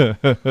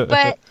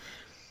 But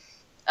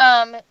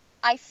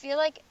I feel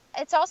like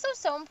it's also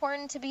so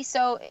important to be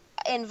so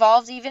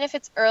involved, even if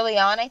it's early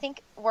on. I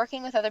think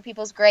working with other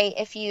people is great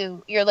if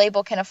your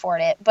label can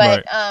afford it.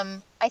 But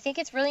I think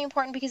it's really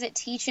important because it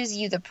teaches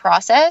you the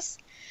process.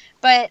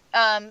 But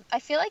I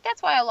feel like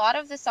that's why a lot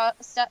of the some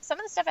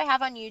of the stuff I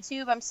have on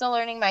YouTube, I'm still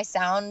learning my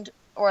sound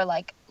or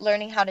like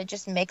learning how to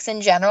just mix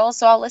in general.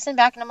 So I'll listen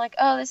back and I'm like,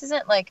 oh, this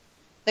isn't like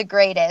the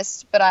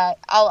greatest, but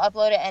I'll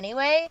upload it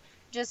anyway,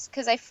 just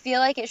because I feel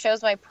like it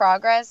shows my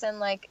progress. And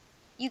like,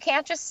 you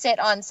can't just sit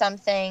on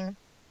something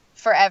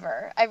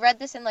forever. I read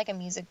this in like a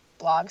music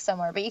blog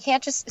somewhere, but you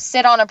can't just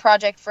sit on a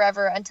project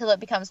forever until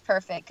it becomes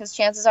perfect, because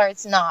chances are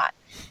it's not.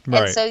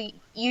 Right. And so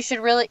you should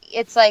really,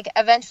 it's like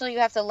eventually you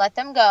have to let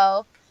them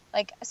go.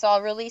 Like, so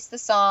I'll release the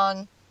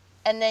song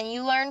and then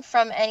you learn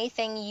from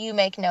anything you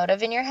make note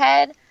of in your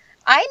head.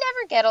 I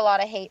never get a lot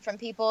of hate from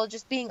people,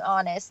 just being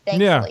honest,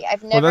 thankfully. Yeah.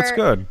 Well, that's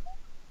good.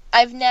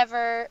 I've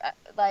never,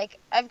 like,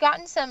 I've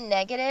gotten some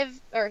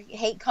negative or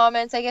hate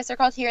comments, I guess they're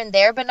called, here and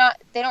there, but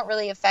they don't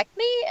really affect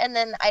me, and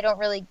then I don't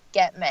really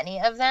get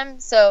many of them.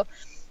 So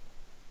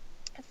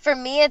for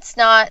me, it's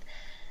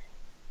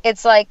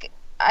like,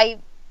 I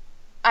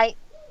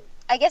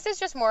guess it's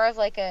just more of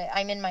like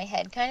I'm in my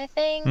head kind of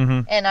thing.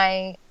 Mm-hmm. And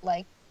I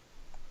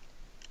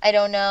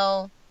don't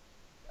know,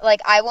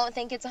 like, I won't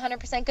think it's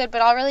 100% good,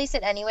 but I'll release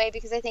it anyway,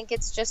 because I think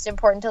it's just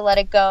important to let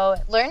it go,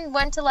 learn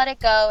when to let it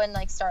go, and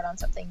like start on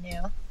something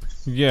new.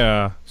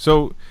 Yeah.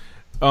 So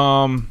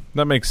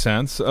that makes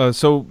sense.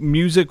 So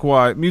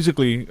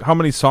musically, how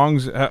many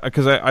songs?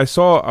 Because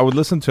I would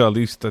listen to at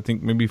least, I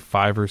think maybe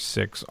 5 or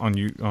 6 on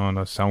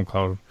a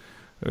SoundCloud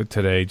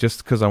today,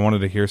 just because I wanted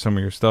to hear some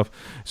of your stuff.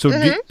 So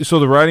so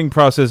the writing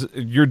process,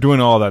 you're doing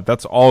all that.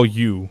 That's all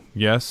you,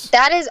 yes?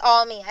 That is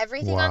all me.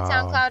 Everything on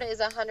Wow. SoundCloud is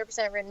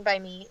 100% written by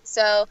me.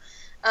 So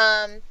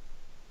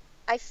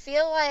I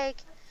feel like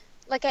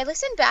I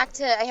listened back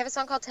to, I have a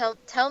song called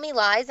Tell Me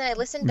Lies, and I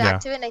listened back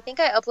to it, and I think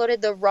I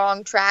uploaded the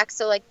wrong track,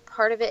 so like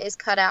part of it is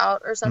cut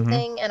out or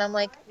something, and I'm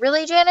like,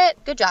 really,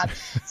 Janet? Good job.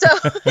 So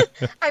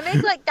I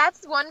make like,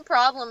 that's one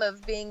problem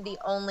of being the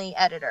only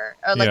editor,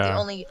 or like the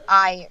only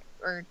eye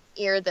or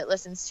ear that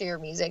listens to your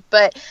music.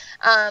 But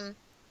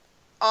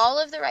all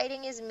of the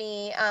writing is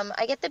me.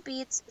 I get the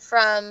beats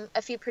from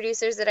a few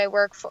producers that I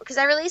work for, because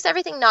I release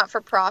everything not for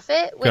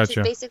profit, which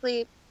Gotcha. is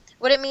basically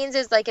what it means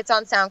is like it's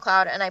on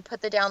SoundCloud and I put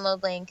the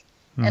download link,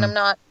 and I'm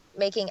not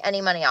making any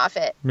money off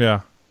it.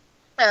 Yeah.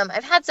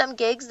 I've had some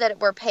gigs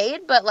that were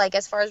paid, but like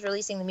as far as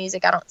releasing the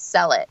music, I don't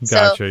sell it.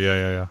 Gotcha. So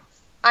Yeah.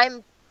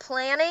 I'm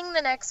planning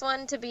the next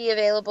one to be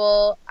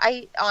available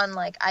on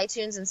like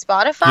iTunes and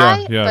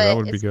Spotify. Yeah, but that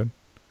would be good.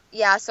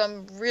 Yeah, so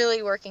I'm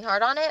really working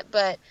hard on it.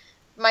 But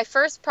my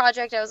first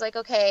project, I was like,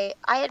 okay,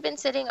 I had been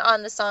sitting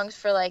on the songs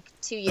for like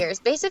 2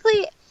 years.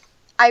 Basically,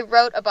 I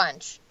wrote a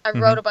bunch. I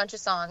wrote a bunch of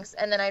songs,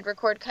 and then I'd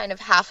record kind of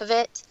half of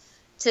it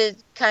to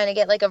kind of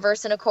get like a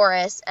verse and a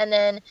chorus, and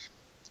then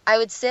I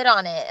would sit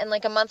on it, and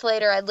like a month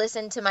later I'd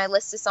listen to my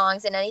list of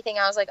songs, and anything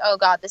I was like, oh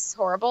god, this is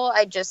horrible,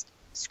 I'd just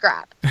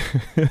scrap.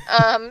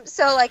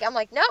 So like I'm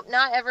like, nope,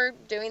 not ever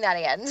doing that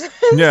again.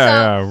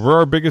 Yeah, we're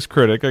our biggest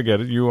critic. I get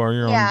it. You are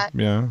your own.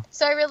 Yeah.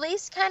 So I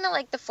released kind of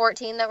like the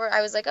 14 that were,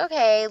 I was like,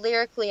 okay,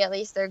 lyrically at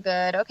least they're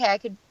good. Okay,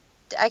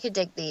 I could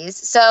dig these.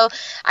 So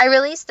I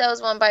released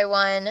those one by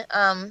one.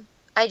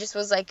 I just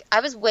was like, I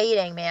was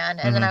waiting, man.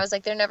 And then I was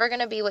like, they're never going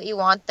to be what you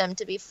want them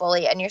to be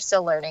fully, and you're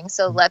still learning.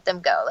 So let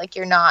them go. Like,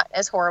 you're not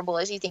as horrible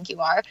as you think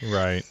you are.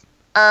 Right.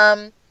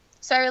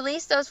 So I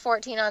released those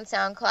 14 on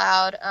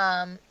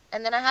SoundCloud.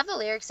 And then I have the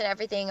lyrics and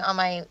everything on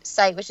my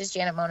site, which is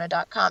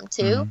janetmona.com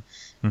too.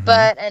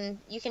 And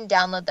you can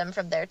download them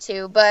from there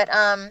too. But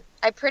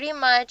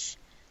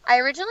I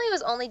originally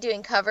was only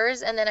doing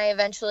covers, and then I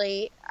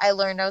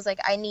learned, I was like,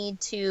 I need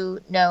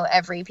to know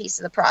every piece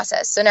of the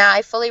process. So now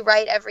I fully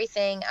write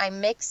everything. I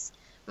mix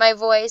my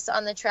voice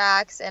on the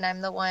tracks, and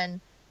I'm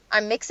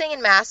mixing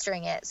and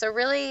mastering it. So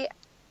really,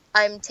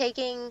 I'm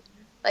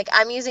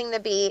using the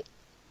beat,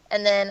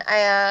 and then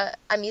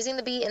I'm using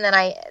the beat, and then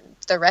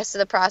the rest of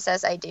the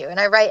process I do. And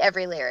I write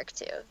every lyric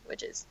too,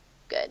 which is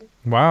good.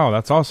 Wow,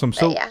 that's awesome.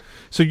 So,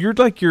 so you're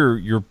like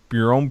your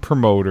own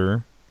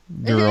promoter,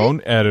 your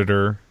own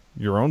editor,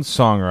 your own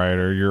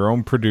songwriter, your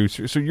own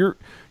producer. So you're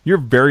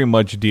very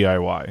much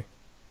DIY.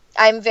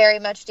 I'm very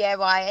much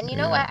DIY, and you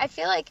know what? I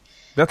feel like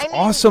that's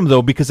awesome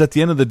though, because at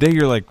the end of the day,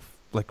 you're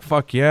like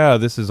fuck yeah,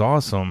 this is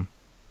awesome.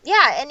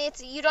 Yeah, and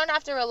you don't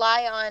have to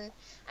rely on.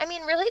 I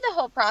mean, really, the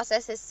whole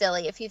process is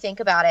silly if you think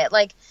about it.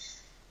 Like,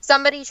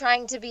 somebody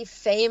trying to be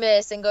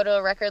famous and go to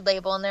a record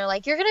label, and they're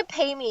like, "You're gonna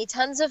pay me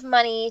tons of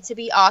money to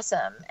be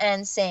awesome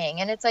and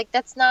sing," and it's like,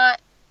 that's not.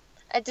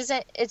 It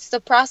doesn't. It's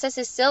the process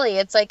is silly.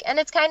 It's like, and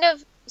it's kind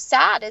of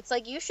sad. It's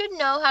like, you should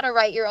know how to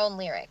write your own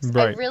lyrics.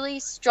 Right. I really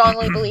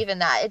strongly believe in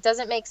that. It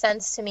doesn't make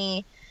sense to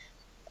me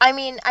I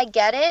mean, I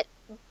get it,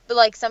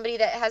 like somebody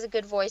that has a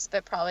good voice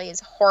but probably is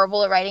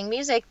horrible at writing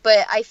music,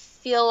 but I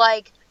feel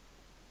like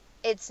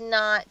it's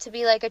not to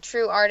be like a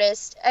true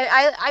artist.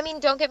 I mean,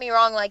 don't get me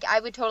wrong, like I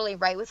would totally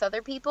write with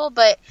other people,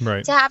 but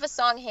Right. to have a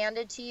song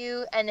handed to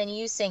you and then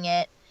you sing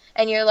it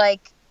and you're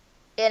like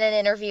in an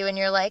interview and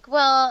you're like,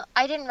 well,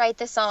 I didn't write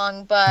the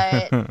song,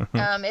 but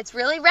it's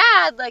really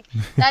rad. Like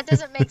that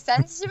doesn't make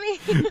sense to me.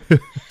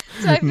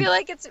 So I feel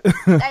like it's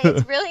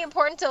really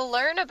important to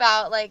learn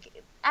about,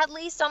 like, at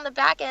least on the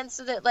back end,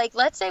 so that, like,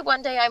 let's say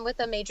one day I'm with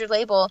a major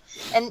label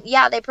and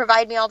yeah, they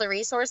provide me all the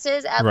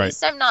resources. At Right.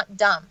 least I'm not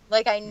dumb.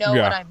 Like I know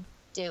Yeah. what I'm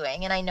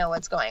doing and I know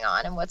what's going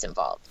on and what's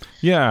involved.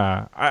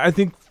 Yeah, I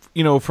think,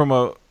 you know,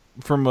 from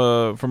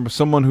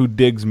someone who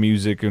digs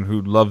music and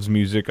who loves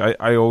music,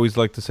 I always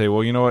like to say,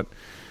 well, you know what?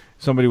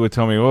 Somebody would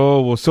tell me, oh,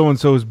 well, so and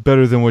so is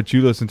better than what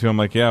you listen to. I'm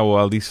like, yeah,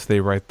 well, at least they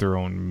write their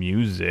own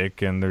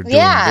music and they're doing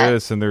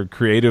this and they're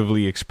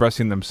creatively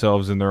expressing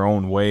themselves in their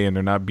own way and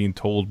they're not being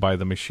told by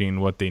the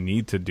machine what they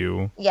need to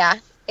do. Yeah,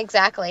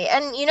 exactly.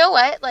 And you know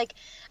what? Like,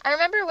 I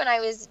remember when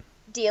I was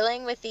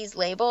dealing with these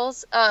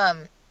labels,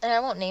 and I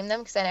won't name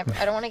them because I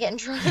don't want to get in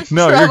trouble.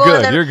 No, you're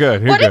good. You're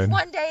good. What if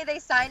one day they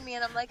sign me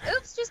and I'm like,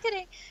 oops, just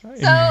kidding.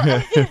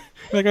 So,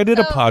 like I did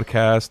a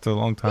podcast a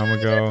long time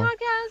ago. I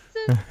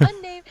did a podcast,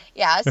 unnamed.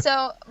 Yeah.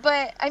 So,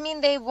 but I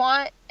mean, they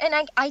want, and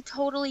I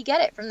totally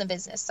get it from the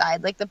business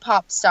side, like the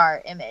pop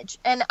star image,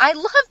 and I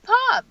love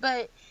pop,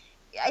 but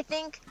I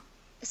think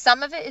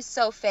some of it is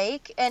so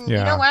fake. And you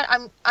know what?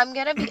 I'm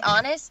gonna be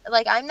honest.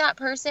 Like I'm that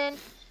person.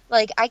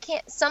 Like I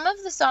can't. Some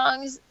of the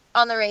songs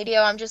on the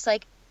radio, I'm just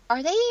like,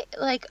 are they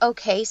like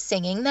okay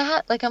singing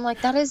that? Like I'm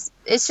like, that is,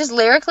 it's just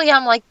lyrically,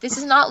 I'm like, this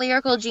is not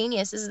lyrical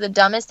genius. This is the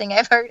dumbest thing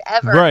I've heard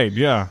ever. Right,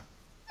 yeah.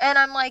 And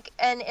I'm like,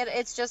 and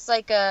it's just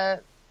like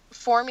a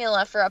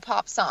formula for a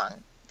pop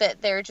song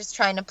that they're just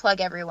trying to plug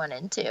everyone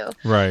into.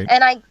 Right.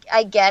 And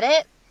I get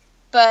it,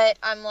 but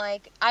I'm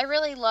like, I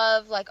really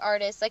love like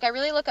artists. Like I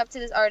really look up to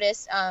this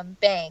artist,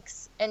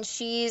 Banks, and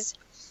she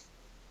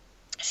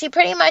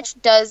pretty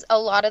much does a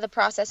lot of the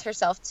process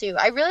herself too.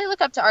 I really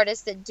look up to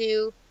artists that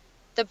do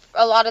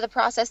a lot of the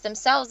process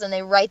themselves and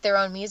they write their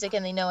own music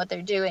and they know what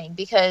they're doing,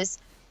 because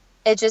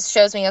it just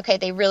shows me, okay,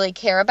 they really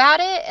care about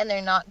it and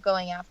they're not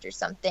going after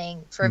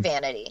something for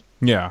vanity.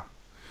 Yeah.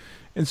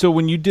 And so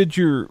when you did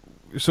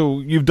so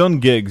you've done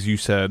gigs, you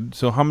said.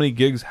 So how many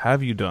gigs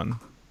have you done?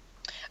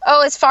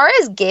 Oh, as far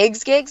as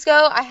gigs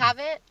go, I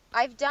haven't.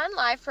 I've done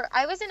live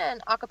I was in an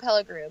a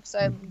cappella group,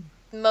 so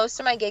most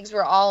of my gigs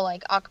were all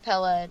like a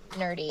cappella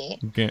nerdy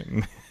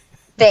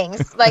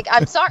things. Like,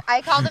 I'm sorry,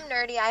 I call them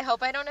nerdy. I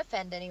hope I don't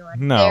offend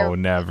anyone. No,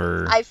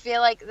 never. I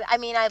feel like, I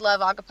mean, I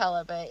love a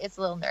cappella, but it's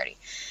a little nerdy.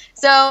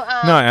 So,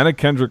 no, Anna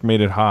Kendrick made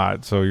it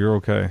hot, so you're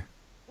okay.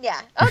 Yeah.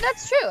 Oh,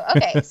 that's true.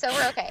 Okay, so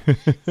we're okay.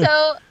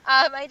 So,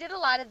 I did a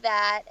lot of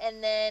that,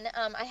 and then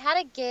I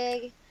had a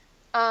gig,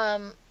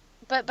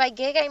 but by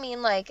gig I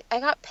mean like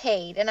I got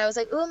paid, and I was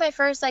like, ooh, my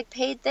first like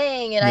paid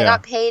thing, and I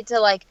got paid to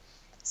like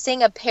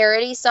sing a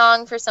parody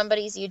song for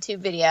somebody's YouTube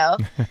video,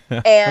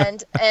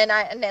 and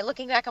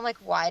looking back, I'm like,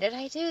 why did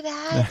I do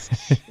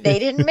that? They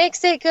didn't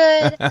mix it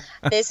good.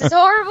 This is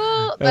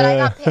horrible. But I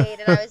got paid,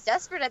 and I was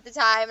desperate at the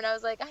time, and I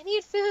was like, I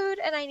need food,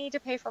 and I need to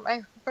pay for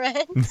my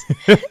rent.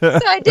 So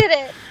I did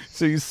it.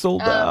 So you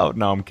sold out?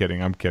 No, I'm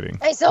kidding.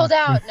 I sold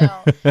out.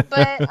 No,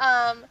 but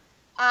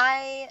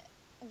I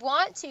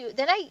want to.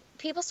 Then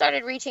people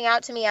started reaching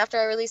out to me after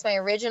I released my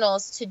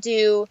originals to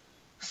do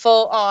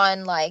full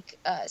on like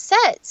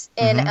sets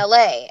in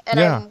LA, and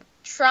I'm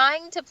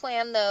trying to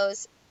plan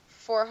those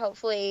for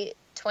hopefully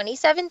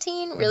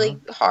 2017 really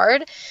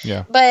hard,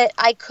 but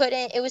I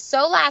couldn't. It was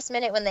so last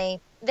minute when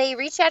they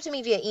reached out to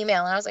me via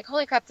email, and I was like,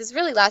 holy crap, this is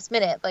really last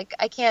minute. Like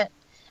I can't.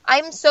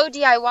 I'm so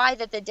DIY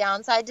that the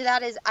downside to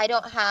that is I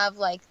don't have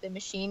like the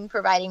machine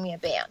providing me a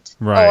band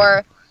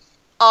or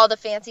all the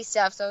fancy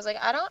stuff. So I was like,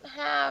 I don't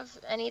have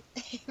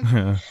anything.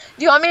 Do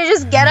you want me to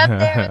just get up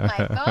there with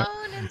my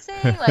phone and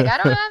sing? Like, I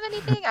don't have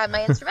anything. I have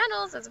my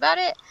instrumentals. That's about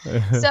it.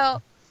 So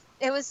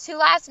it was too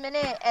last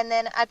minute. And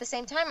then at the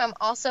same time, I'm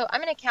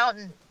an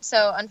accountant.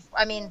 So,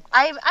 I mean,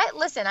 I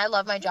listen, I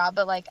love my job,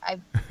 but like, I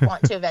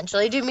want to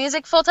eventually do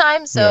music full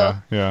time. So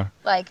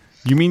like,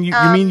 You mean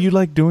you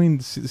like doing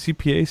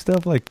CPA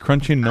stuff, like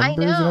crunching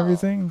numbers and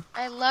everything?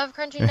 I love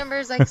crunching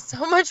numbers like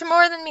so much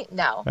more than me.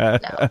 No.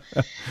 And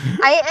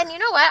you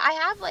know what? I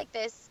have like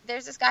this.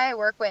 There's this guy I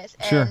work with,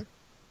 and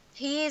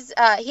he has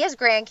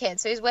grandkids,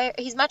 so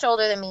he's much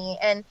older than me,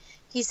 and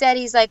he said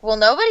he's like, well,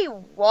 nobody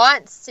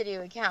wants to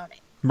do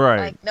accounting, right?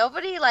 Like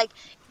nobody like.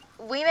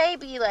 We may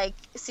be like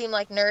seem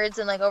like nerds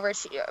and like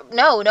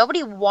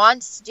nobody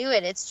wants to do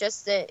it. It's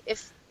just that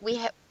if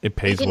it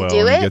pays well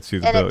do it, and gets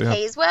you the bill, it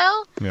pays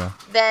well,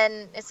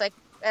 then it's like,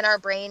 and our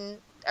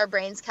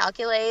brains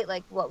calculate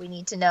like what we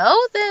need to know,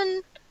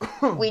 then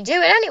we do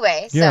it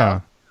anyway.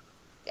 So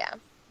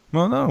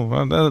well,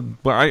 no,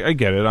 but I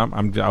get it.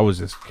 I was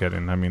just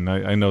kidding. I mean,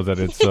 I know that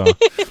it's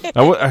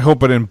I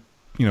hope I didn't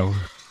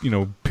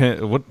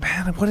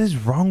what is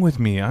wrong with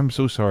me? I'm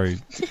so sorry.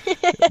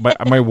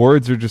 My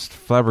words are just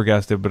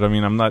flabbergasted, but I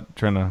mean, I'm not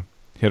trying to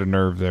hit a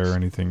nerve there or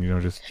anything.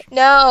 Just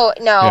No.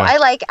 Yeah.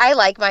 I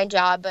like my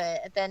job,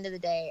 but at the end of the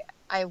day,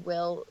 I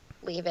will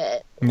leave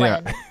it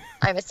when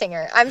I'm a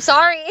singer. I'm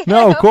sorry.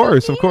 No, of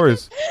course.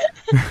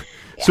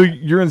 So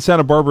you're in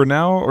Santa Barbara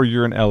now, or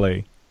you're in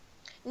LA?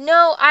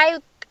 No,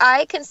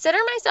 I consider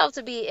myself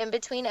to be in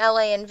between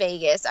LA and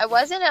Vegas. I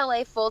was in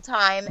LA full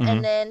time,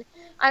 and then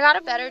I got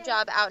a better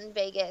job out in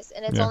Vegas,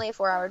 and it's only a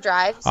 4-hour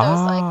drive. So I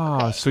was like,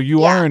 okay. So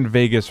you are in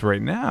Vegas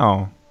right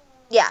now?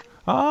 Yeah.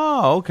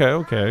 Oh,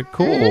 okay.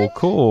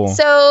 Cool.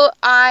 So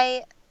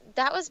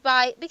that was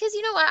because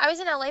you know what? I was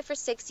in LA for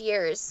 6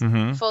 years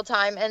full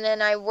time, and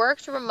then I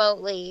worked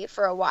remotely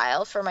for a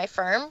while for my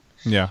firm.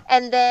 Yeah.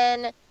 And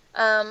then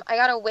I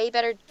got a way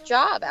better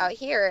job out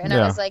here, and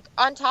I was like,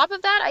 on top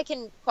of that, I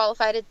can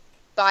qualify to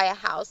buy a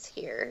house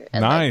here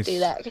and like, do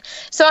that.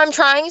 So I'm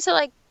trying to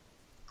like,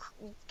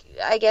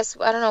 I guess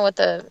I don't know what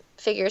the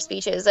figure of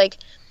speech is, like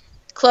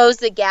close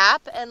the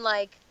gap and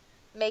like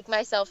make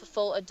myself a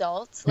full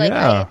adult. Like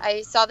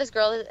I saw this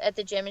girl at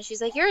the gym and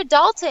she's like, "You're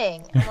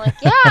adulting." I'm like,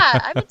 "Yeah,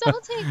 I'm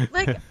adulting.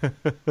 Like I'm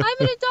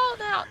an adult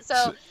now."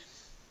 So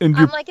I'm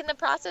like in the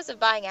process of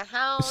buying a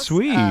house.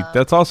 Sweet.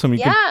 That's awesome.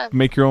 You can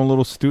make your own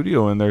little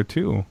studio in there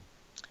too.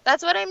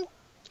 That's what I'm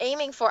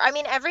aiming for. I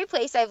mean, every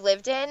place I've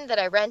lived in that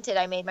I rented,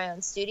 I made my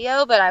own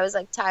studio, but I was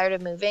like tired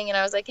of moving, and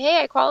I was like,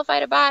 "Hey, I qualify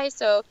to buy."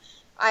 So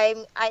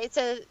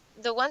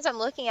the ones I'm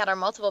looking at are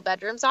multiple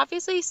bedrooms,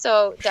 obviously.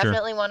 So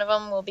definitely one of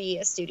them will be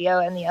a studio,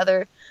 and the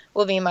other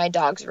will be my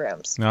dog's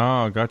rooms.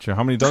 Oh, gotcha.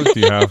 How many dogs do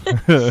you have?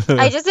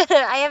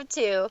 I have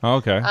 2.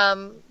 Okay.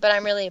 But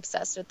I'm really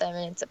obsessed with them,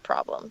 and it's a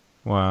problem.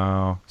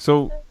 Wow.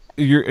 So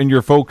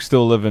your folks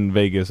still live in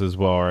Vegas as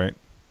well, right?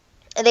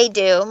 They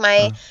do.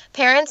 My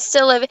parents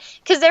still live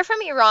because they're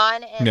from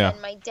Iran, and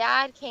then my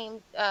dad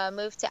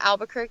moved to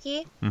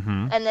Albuquerque,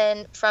 and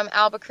then from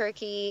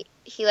Albuquerque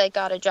he like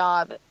got a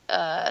job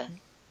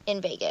in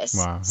Vegas.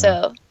 Wow.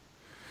 So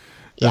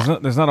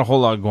there's not a whole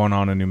lot going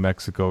on in New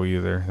Mexico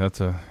either.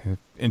 That's an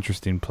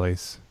interesting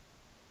place.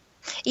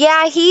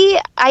 Yeah,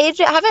 I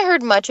haven't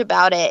heard much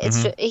about it.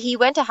 It's he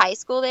went to high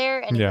school there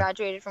and he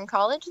graduated from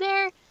college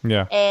there.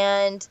 Yeah.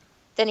 And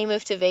then he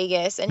moved to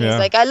Vegas, and he's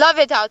like, "I love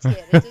it out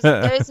here.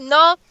 There's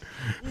no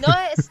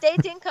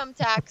state income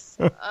tax,"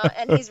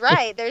 and he's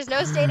right. There's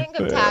no state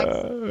income tax.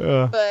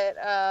 But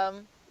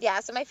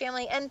so my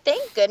family, and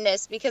thank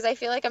goodness, because I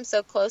feel like I'm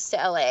so close to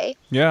LA.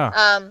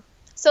 Yeah.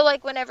 So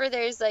like whenever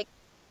there's like,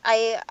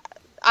 I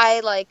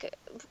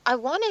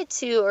wanted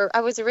to, or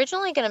I was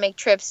originally going to make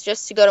trips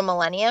just to go to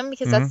Millennium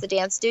because that's the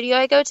dance studio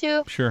I go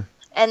to. Sure.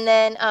 And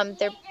then I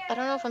don't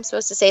know if I'm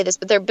supposed to say this,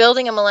 but they're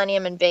building a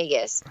Millennium in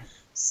Vegas.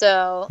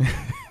 So,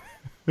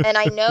 and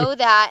I know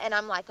that, and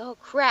I'm like, oh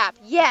crap,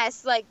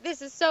 yes, like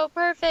this is so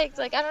perfect.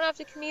 Like I don't have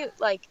to commute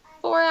like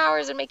 4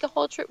 hours and make a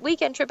whole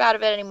weekend trip out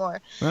of it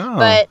anymore. Oh.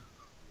 But,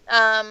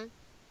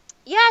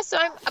 so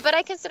but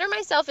I consider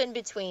myself in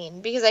between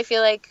because I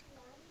feel like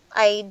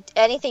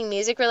anything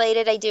music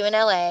related I do in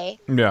LA.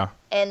 Yeah.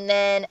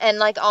 And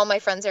like all my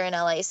friends are in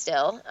LA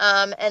still.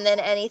 And then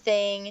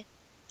anything,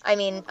 I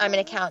mean, I'm an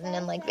accountant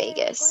in like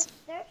Vegas.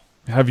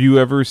 Have you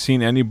ever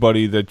seen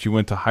anybody that you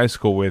went to high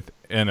school with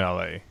in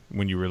LA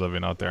when you were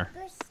living out there?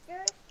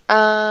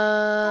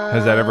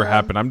 Has that ever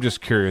happened? I'm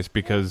just curious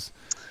because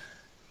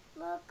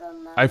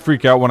I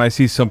freak out when I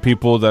see some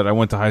people that I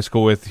went to high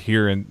school with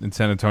here in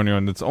San Antonio,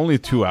 and it's only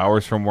 2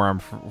 hours from where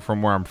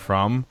I'm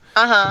from.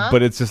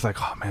 But it's just like,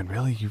 oh man,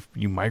 really?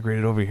 You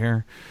migrated over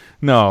here?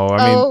 No,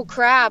 I mean. Oh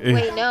crap!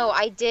 Wait, no,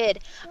 I did.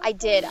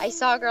 I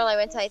saw a girl I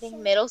went to, I think,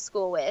 middle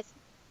school with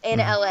in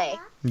LA.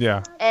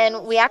 Yeah.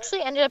 And we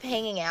actually ended up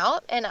hanging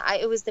out, and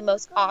it was the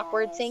most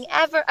awkward thing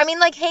ever. I mean,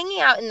 like hanging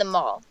out in the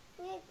mall.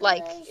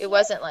 Like it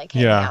wasn't like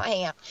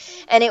hang out.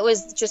 And it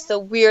was just the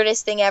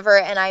weirdest thing ever,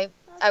 and I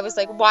was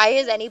like, why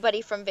is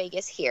anybody from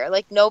Vegas here?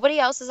 Like nobody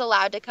else is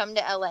allowed to come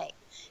to LA.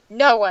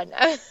 No one.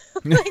 I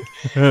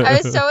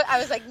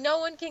was like, no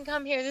one can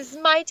come here. This is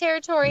my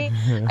territory.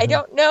 I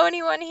don't know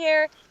anyone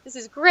here. This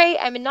is great.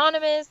 I'm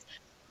anonymous.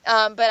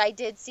 But I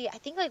did see, I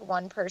think like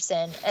one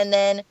person, and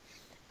then,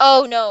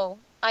 oh no,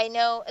 I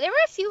know there were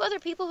a few other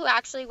people who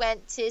actually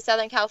went to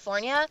Southern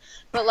California,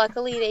 but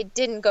luckily they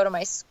didn't go to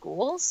my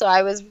school. So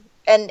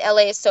and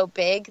LA is so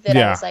big that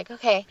I was like,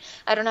 okay,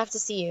 I don't have to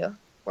see you.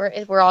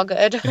 We're all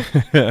good.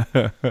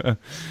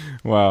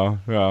 Wow.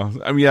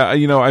 I mean,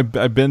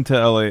 I've been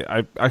to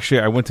LA.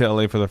 I went to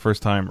LA for the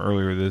first time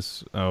earlier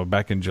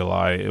back in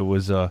July. It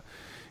was a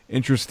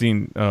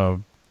interesting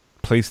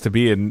place to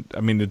be, and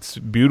I mean, it's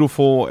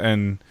beautiful,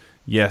 and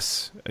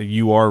yes,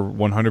 you are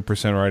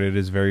 100% right. It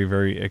is very,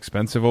 very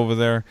expensive over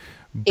there.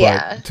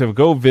 But to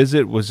go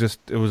visit was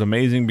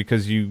amazing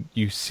because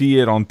you see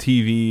it on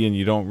TV and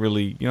you don't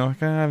really,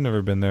 like, I've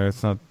never been there.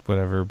 It's not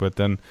whatever. But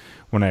then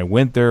when I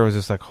went there, I was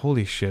just like,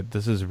 holy shit,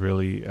 this is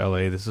really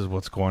LA. This is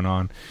what's going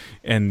on.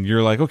 And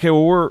you're like, okay,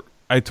 well,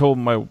 I told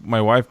my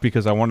wife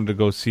because I wanted to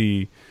go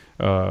see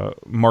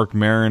Mark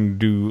Maron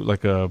do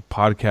like a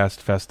podcast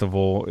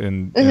festival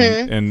in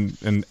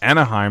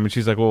Anaheim. And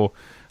she's like, well,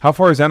 how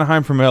far is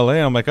Anaheim from LA?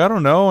 I'm like, I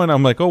don't know. And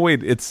I'm like, oh,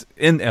 wait, it's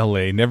in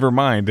LA. Never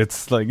mind.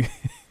 It's like...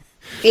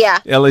 Yeah.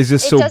 LA's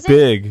just It so doesn't-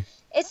 big.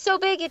 It's so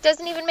big, it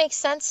doesn't even make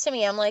sense to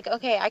me. I'm like,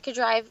 okay, I could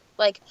drive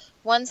like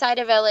one side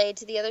of LA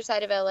to the other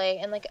side of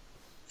LA and like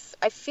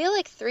I feel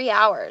like 3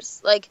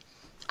 hours. Like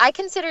I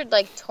considered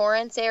like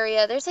Torrance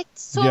area. There's like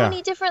so Yeah.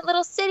 many different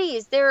little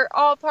cities. They're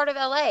all part of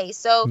LA.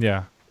 So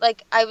Yeah.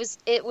 like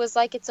it was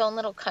like its own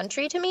little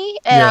country to me.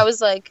 And Yeah. I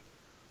was like,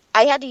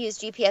 I had to use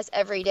GPS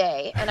every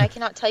day. And I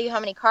cannot tell you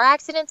how many car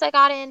accidents I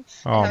got in and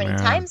Oh, how many man.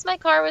 times my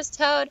car was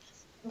towed.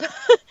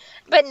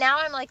 But now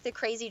I'm like the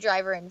crazy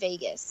driver in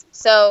Vegas.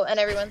 So, and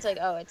everyone's like,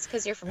 oh, it's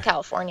because you're from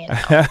California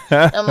now.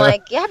 I'm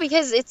like, yeah,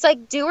 because it's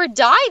like do or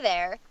die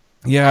there.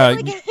 Yeah.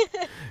 Like,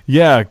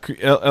 Yeah.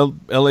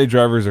 LA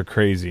drivers are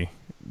crazy.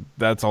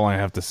 That's all I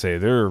have to say.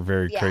 They're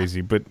very Yeah.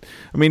 crazy. But,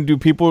 I mean, do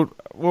people...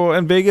 Well,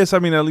 in Vegas, I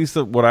mean, at least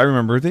what I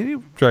remember, they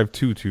didn't drive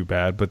too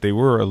bad, but they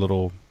were a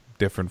little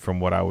different from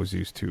what I was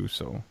used to,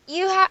 so...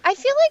 I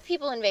feel like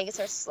people in Vegas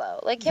are slow.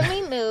 Like, can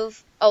we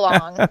move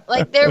along?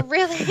 Like, they're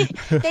really...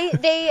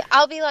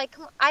 I'll be like,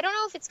 come on. I don't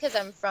know if it's because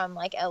I'm from,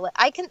 like, LA.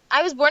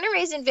 I was born and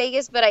raised in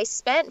Vegas, but I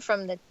spent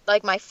from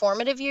my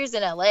formative years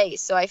in LA,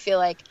 so I feel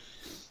like...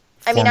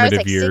 I mean, I was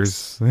like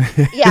years.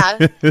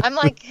 Yeah, I'm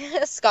like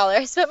a scholar.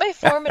 I spent my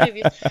formative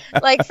years,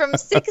 like from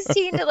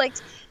 16 to like,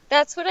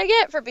 that's what I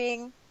get for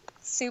being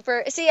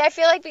super. See, I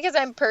feel like because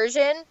I'm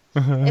Persian,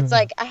 it's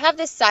like I have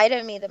this side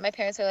of me that my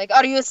parents are like,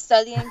 "Are you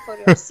studying for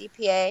your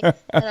CPA?"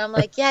 And I'm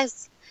like,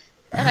 "Yes."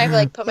 And I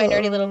like put my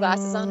nerdy little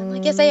glasses on. I'm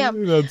like, "Yes, I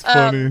am." That's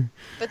funny.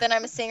 But then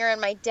I'm a singer,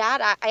 and my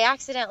dad, I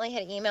accidentally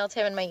had emailed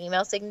him in my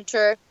email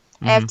signature.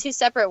 I have two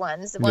separate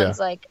ones. One's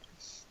like.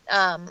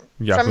 Yahoo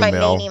From my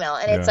Mail. main email,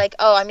 and it's like,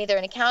 oh, I'm either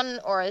an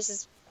accountant or this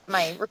is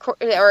my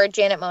or a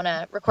Janet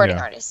Mona recording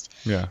Yeah. artist.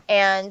 Yeah.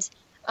 And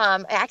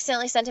I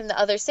accidentally sent him the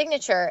other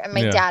signature, and my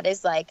Yeah. dad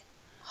is like,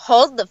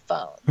 hold the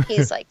phone.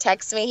 He's like,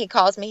 texts me, he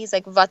calls me, he's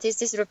like, what is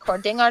this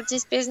recording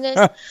artist business?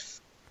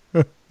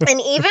 And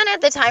even at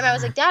the time, I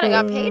was like, Dad, I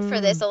got paid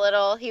for this a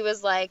little. He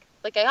was like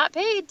I got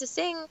paid to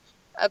sing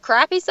a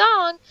crappy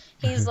song.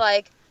 He's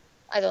like,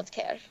 I don't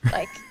care.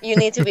 Like, you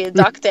need to be a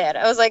doctor.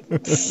 I was like,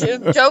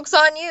 joke's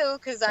on you,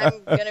 because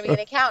I'm going to be an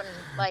accountant.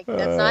 Like,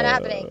 that's not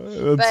happening.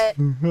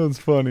 That's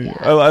funny. Yeah.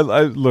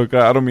 I look,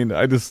 I don't mean,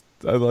 I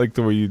like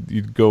the way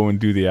you go and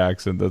do the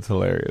accent. That's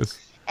hilarious.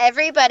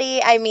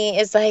 Everybody I meet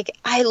is like,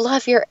 I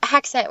love your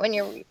accent when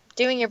you're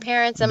doing your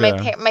parents. And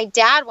Yeah. my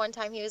dad, one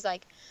time, he was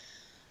like,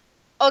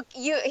 oh,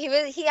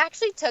 he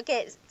actually took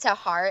it to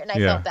heart, and I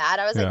Yeah. felt bad.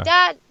 I was Yeah. like,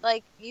 Dad,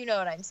 like, you know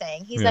what I'm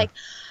saying. He's Yeah. like,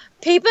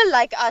 people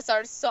like us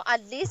are so,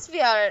 at least we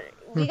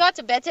got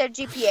a better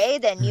GPA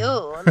than you.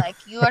 Like,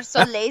 you are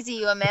so lazy,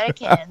 you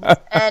Americans.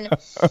 And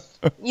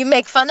you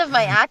make fun of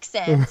my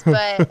accent.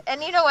 But,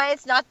 and you know what?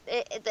 It's not,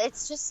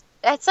 it's just,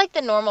 that's like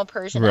the normal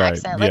Persian Right,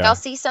 accent. Like, yeah. I'll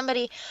see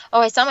somebody,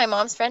 I saw my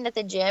mom's friend at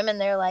the gym, and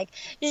they're like,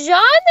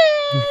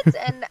 Janet!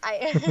 And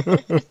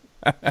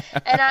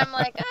and I'm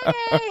like,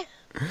 okay.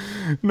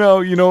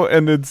 No,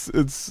 and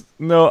it's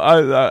no,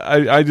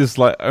 I just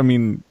like, I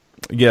mean,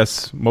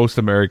 yes, most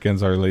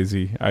Americans are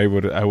lazy. I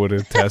would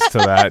attest to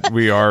that.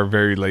 We are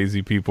very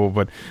lazy people,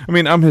 but I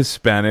mean, I'm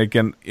Hispanic,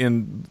 and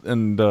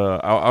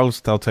I'll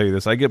tell you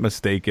this. I get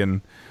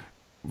mistaken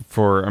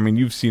for. I mean,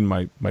 you've seen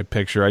my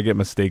picture. I get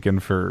mistaken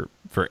for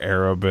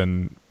Arab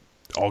and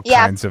all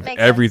Yeah, kinds of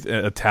makes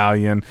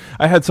Italian.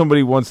 I had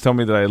somebody once tell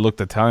me that I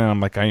looked Italian. I'm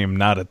like, I am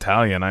not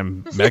Italian.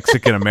 I'm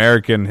Mexican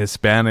American,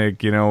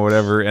 Hispanic,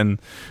 whatever. And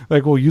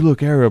like, well, you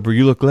look Arab, or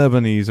you look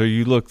Lebanese, or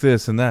you look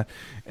this and that.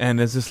 And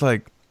it's just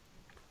like,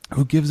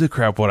 who gives a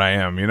crap what I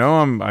am?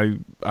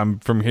 I'm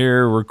from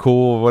here. We're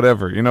cool,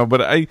 whatever.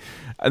 But I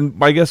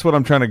guess what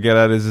I'm trying to get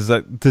at is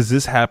that, does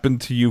this happen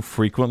to you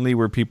frequently,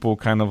 where people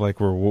kind of like,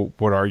 well,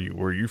 what are you?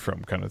 Where are you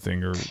from? Kind of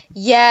thing, or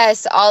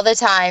Yes, all the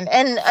time.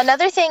 And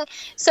another thing,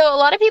 so a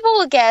lot of people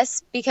will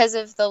guess because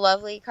of the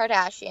lovely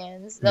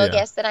Kardashians, they'll Yeah.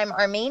 guess that I'm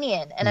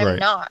Armenian, and Right. I'm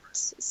not.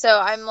 So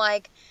I'm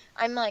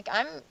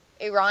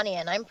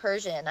Iranian, I'm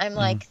Persian, I'm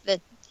like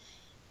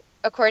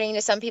according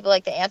to some people,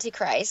 like the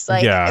Antichrist.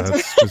 Like, yeah,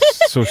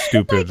 it's so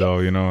stupid though.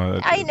 I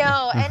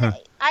know, and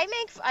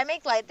I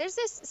make light. There's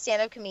this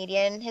stand-up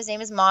comedian. His name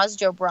is Maz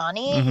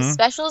Jobrani. His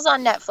special's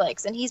on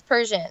Netflix, and he's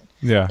Persian.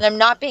 Yeah. And I'm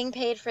not being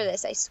paid for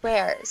this, I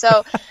swear.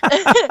 So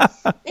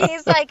he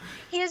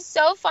is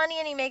so funny,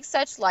 and he makes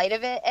such light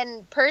of it.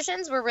 And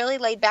Persians were really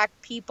laid-back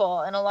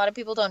people, and a lot of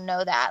people don't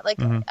know that. Like,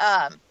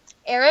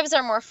 Arabs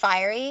are more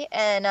fiery,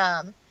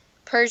 and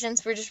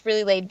Persians were just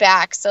really laid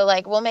back. So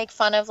like, we'll make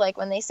fun of like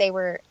when they say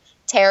we're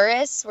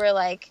terrorists. We're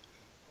like,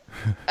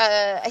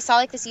 I saw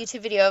like this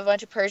YouTube video of a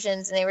bunch of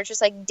Persians, and they were just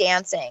like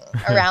dancing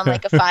around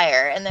like a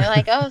fire, and they're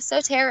like, oh,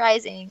 so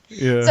terrorizing.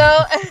 Yeah.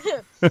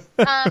 So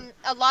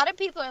a lot of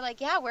people are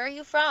like, yeah, where are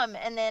you from?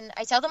 And then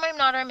I tell them I'm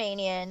not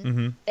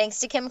Armenian, thanks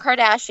to Kim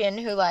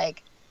Kardashian, who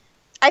like,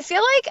 I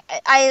feel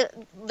like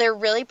they're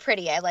really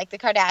pretty. I like the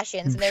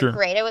Kardashians, and they're Sure.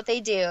 great at what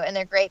they do, and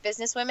they're great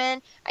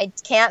businesswomen. I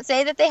can't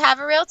say that they have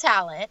a real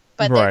talent,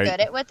 but Right. they're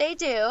good at what they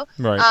do.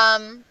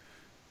 Right.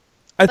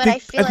 but I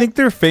feel I think like-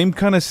 their fame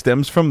kind of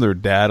stems from their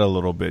dad a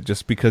little bit,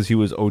 just because he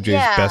was OJ's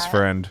Yeah. best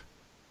friend.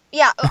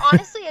 Yeah,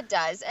 honestly, it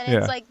does. And Yeah.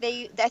 it's like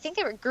I think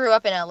they grew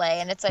up in LA,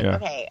 and it's like, Yeah.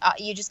 okay,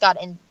 you just got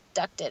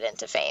inducted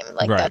into fame.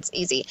 Like, Right. that's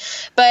easy.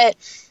 But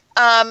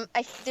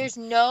there's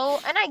no,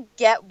 and I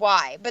get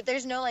why, but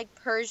there's no like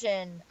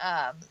Persian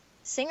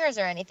singers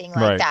or anything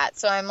like Right. that.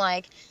 So I'm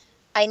like,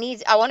 I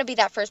want to be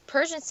that first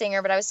Persian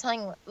singer, but I was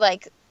telling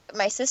like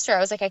my sister, I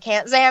was like, I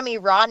can't say I'm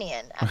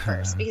Iranian at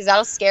first because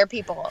that'll scare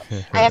people.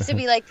 I have to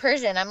be like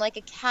Persian. I'm like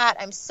a cat.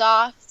 I'm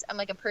soft. I'm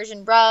like a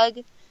Persian rug.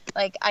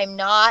 Like, I'm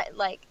not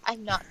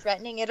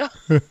threatening at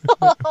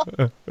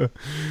all.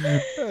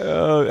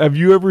 Have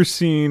you ever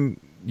seen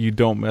You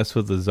Don't Mess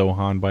with the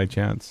Zohan by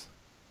chance?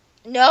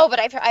 No, but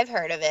I've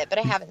heard of it, but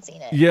I haven't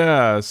seen it.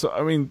 Yeah, so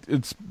I mean,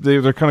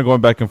 they're kind of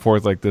going back and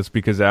forth like this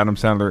because Adam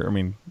Sandler, I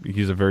mean,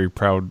 he's a very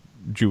proud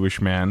Jewish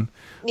man,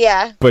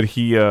 Yeah. but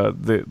he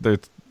the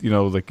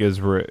like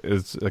Israel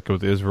is like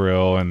with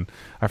Israel, and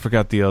I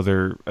forgot the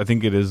other. I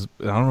think it is.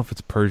 I don't know if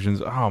it's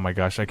Persians. Oh my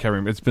gosh, I can't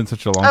remember. It's been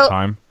such a long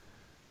time.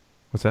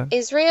 What's that?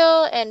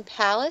 Israel and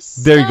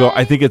Palestine. There you go.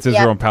 I think it's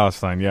Israel Yep. and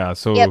Palestine. Yeah.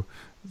 So Yep.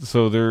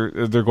 so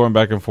they're going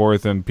back and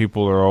forth, and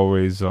people are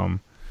always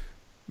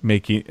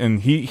making.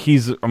 And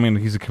he's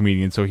a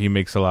comedian, so he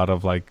makes a lot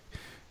of like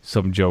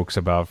some jokes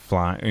about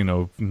flying,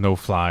 no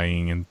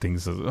flying and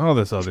things, all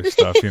this other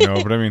stuff,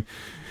 But I mean,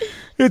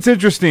 it's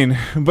interesting.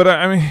 But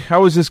I mean, I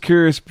was just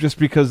curious, just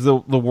because the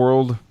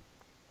world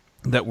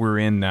that we're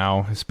in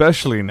now,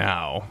 especially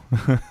now.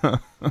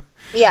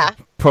 Yeah.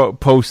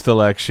 Post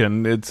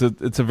election, it's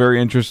a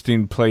very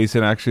interesting place,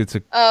 and actually it's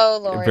a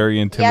Lord. very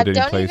intimidating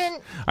don't place. Even,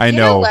 I you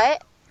know.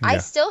 what? I Yeah.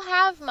 still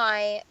have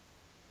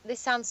this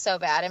sounds so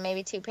bad and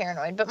maybe too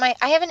paranoid, but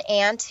I have an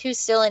aunt who's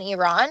still in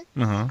Iran,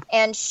 Uh-huh.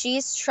 and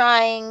she's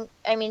trying.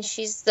 I mean,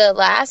 she's the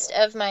last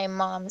of my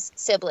mom's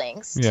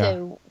siblings Yeah.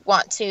 to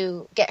want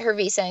to get her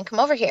visa and come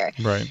over here.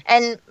 Right.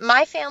 And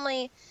my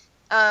family,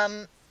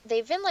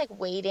 they've been like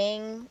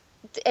waiting.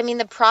 I mean,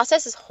 the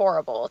process is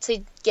horrible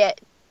to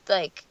get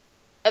like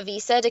a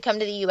visa to come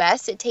to the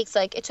U.S. It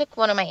took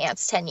one of my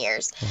aunts 10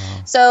 years.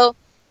 Wow. So,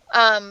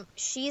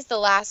 she's the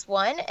last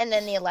one, and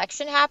then the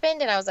election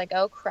happened, and I was like,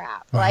 oh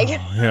crap. Like,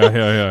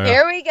 Yeah.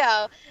 here we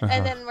go.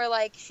 And then we're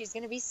like, she's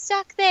going to be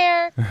stuck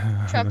there.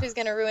 Trump is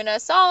going to ruin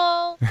us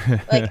all.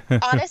 Like,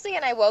 honestly,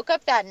 and I woke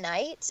up that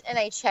night and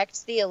I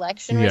checked the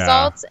election Yeah,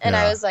 results, and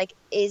yeah. I was like,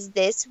 is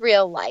this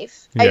real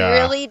life? Yeah. I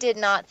really did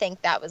not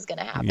think that was going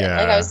to happen. Yeah.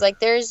 Like, I was like,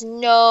 there's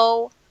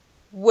no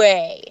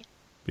way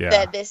Yeah.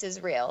 that this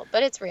is real,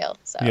 but it's real.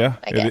 So Yeah,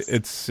 I guess.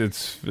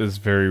 it's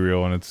very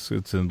real, and it's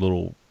a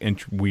little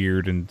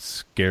weird and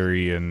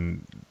scary,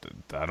 and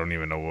I don't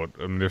even know what.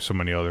 I mean, there's so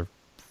many other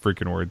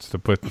freaking words to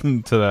put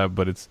to that,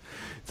 but it's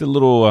a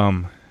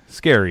little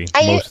scary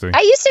mostly.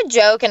 I used to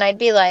joke, and I'd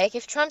be like,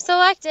 if Trump's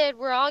elected,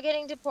 we're all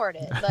getting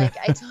deported. Like,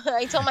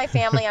 I told my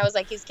family, I was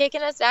like, he's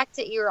kicking us back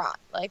to Iran.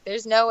 Like,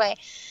 there's no way.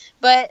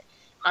 But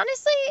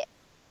honestly,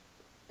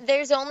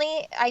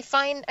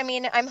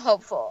 I'm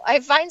hopeful. I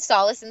find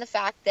solace in the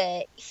fact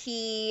that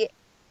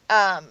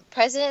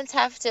presidents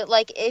have to,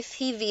 like, if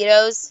he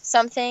vetoes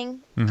something,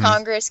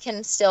 Congress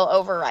can still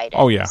override it.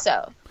 Oh, yeah.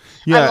 So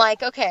Yeah. I'm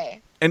like,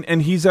 okay.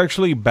 And he's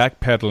actually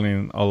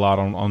backpedaling a lot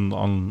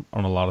on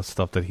a lot of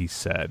stuff that he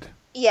said.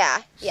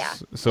 Yeah.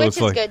 So Which it's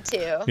is like, good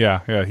too.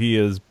 Yeah, he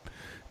is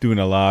doing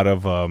a lot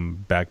of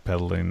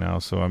backpedaling now.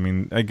 So I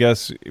mean, I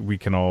guess we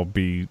can all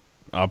be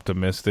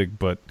optimistic,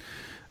 but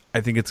I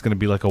think it's going to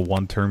be like a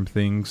one-term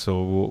thing,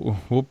 so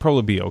we'll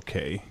probably be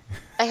okay.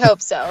 I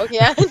hope so.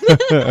 Yeah.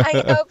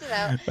 I hope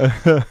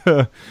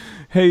so.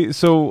 Hey,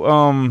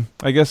 so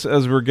I guess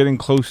as we're getting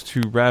close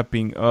to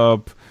wrapping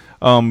up,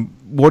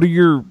 what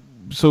are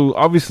so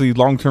obviously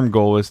long-term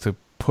goal is to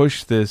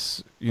push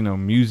this,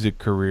 music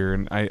career,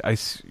 and I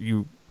see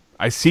you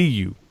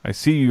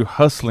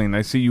hustling,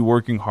 I see you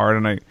working hard,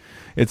 and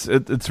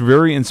it's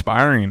very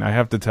inspiring, I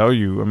have to tell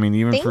you. I mean,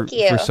 even for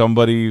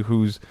somebody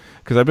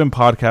because I've been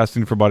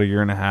podcasting for about a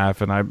year and a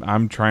half, and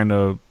I'm trying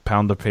to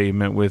pound the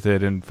pavement with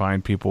it and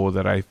find people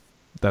that I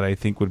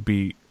think would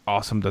be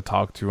awesome to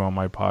talk to on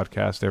my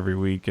podcast every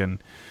week, and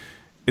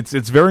it's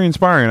very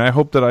inspiring. I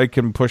hope that I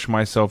can push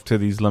myself to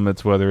these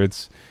limits, whether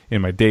it's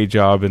in my day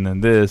job and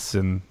then this,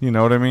 and you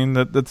know what I mean.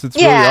 It's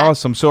really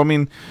awesome. So I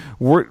mean,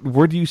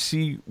 where do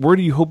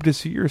you hope to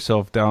see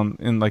yourself down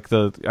in like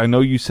I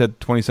know you said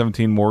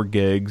 2017 more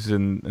gigs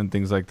and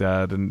things like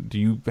that, and do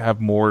you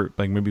have more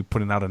like maybe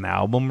putting out an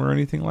album or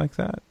anything like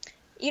that?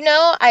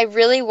 I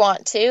really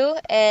want to,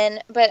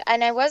 and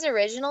I was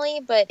originally,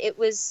 but it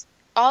was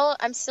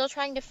I'm still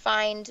trying to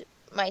find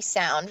my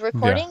sound.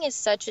 Recording is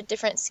such a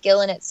different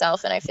skill in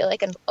itself, and I feel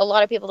like a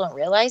lot of people don't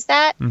realize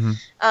that.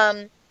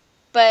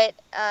 But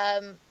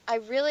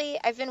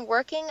I've been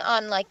working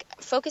on like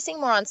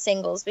focusing more on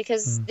singles,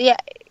 because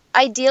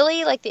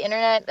ideally, like, the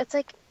internet, it's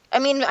like, I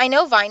mean, I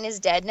know Vine is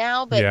dead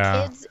now, but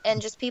kids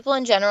and just people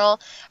in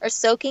general are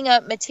soaking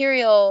up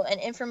material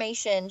and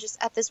information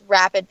just at this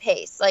rapid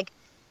pace. Like,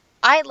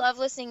 I love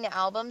listening to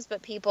albums,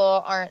 but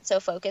people aren't so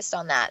focused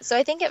on that. So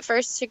I think at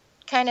first, to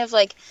kind of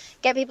like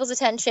get people's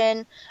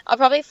attention, I'll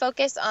probably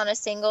focus on a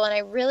single, and I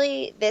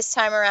really this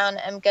time around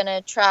am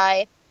gonna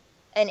try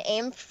and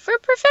aim for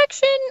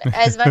perfection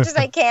as much as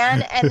I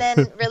can, and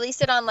then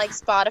release it on like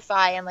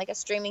Spotify and like a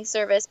streaming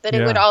service, but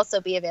it would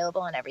also be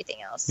available on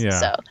everything else. Yeah.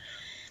 So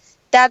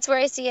that's where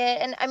I see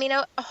it. And I mean,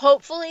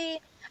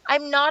 hopefully,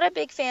 I'm not a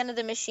big fan of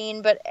the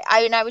machine, but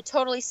I would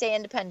totally stay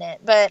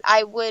independent, but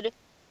I would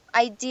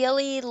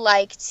ideally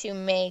like to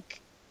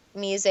make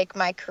music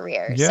my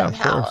career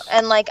somehow.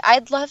 And like,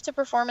 I'd love to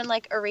perform in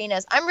like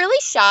arenas. I'm really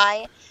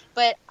shy,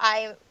 but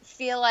I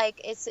feel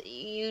like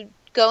you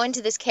go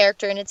into this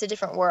character and it's a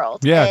different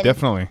world. Yeah,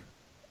 definitely.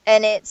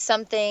 And it's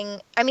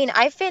something, I mean,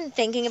 I've been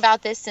thinking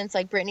about this since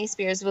like Britney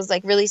Spears was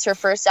like released her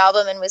first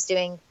album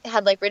and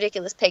had like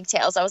ridiculous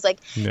pigtails. I was like,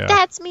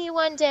 that's me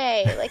one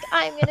day. Like,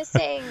 I'm going to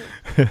sing.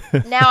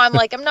 Now I'm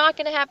like, I'm not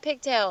going to have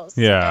pigtails.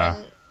 Yeah.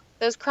 And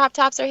those crop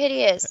tops are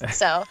hideous.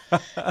 So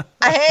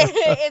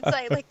it's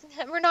like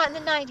we're not in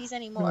the 90s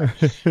anymore.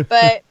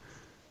 But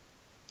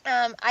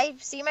I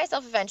see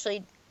myself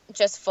eventually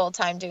just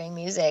full-time doing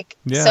music.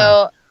 Yeah.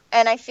 So,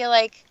 and I feel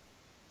like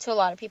to a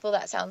lot of people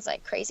that sounds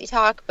like crazy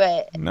talk,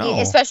 but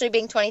especially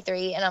being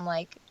 23, and I'm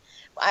like,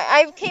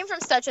 I came from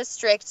such a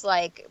strict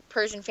like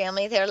Persian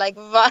family. They're like,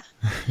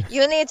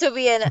 you need to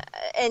be an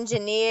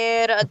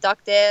engineer, a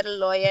doctor, a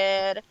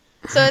lawyer.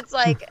 So it's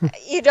like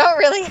you don't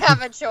really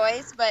have a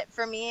choice. But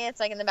for me,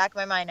 it's like in the back of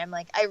my mind, I'm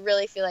like, I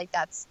really feel like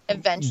that's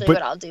eventually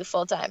what I'll do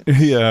full time.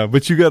 Yeah,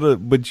 but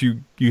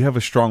you have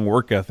a strong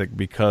work ethic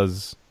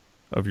because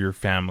of your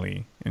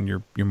family and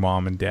your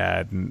mom and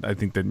dad, and I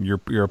think that you're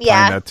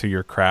applying that to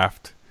your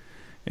craft.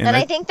 And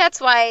I think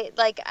that's why,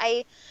 like,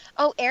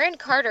 Aaron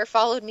Carter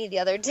followed me the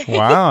other day.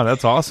 Wow,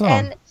 that's awesome.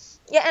 And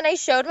I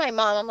showed my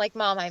mom. I'm like,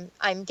 Mom,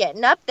 I'm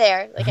getting up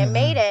there. Like, I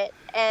made it.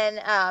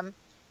 And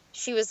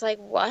she was like,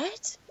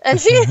 what?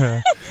 And she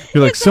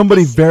you're like,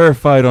 somebody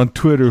verified on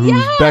Twitter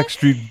who's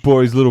Backstreet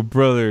Boys' little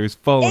brother is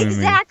following me.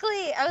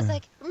 Exactly. I was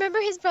like, remember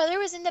his brother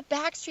was in the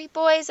Backstreet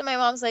Boys? And my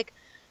mom's like,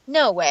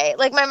 no way.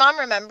 Like, my mom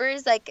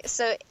remembers, like,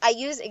 so I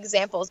use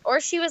examples. Or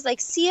she was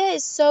like,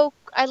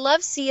 I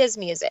love Sia's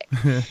music.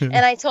 And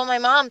I told my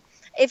mom,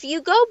 if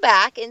you go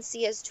back and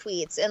Sia's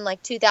tweets in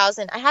like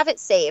 2000, I have it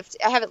saved.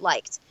 I have it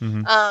liked.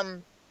 Mm-hmm.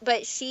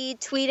 But she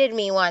tweeted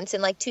me once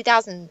in like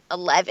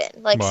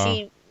 2011. Like,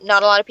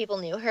 not a lot of people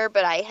knew her,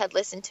 but I had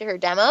listened to her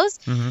demos.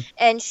 Mm-hmm.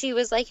 And she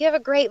was like, you have a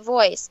great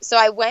voice. So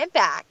I went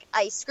back,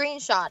 I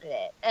screenshotted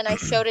it, and I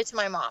showed it to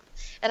my mom.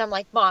 And I'm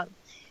like, Mom,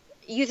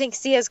 you think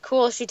Sia's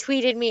cool? She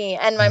tweeted me.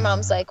 And my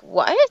mom's like,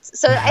 what?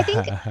 So I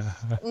think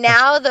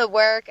now the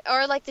work,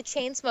 or like the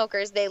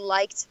Chainsmokers, they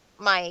liked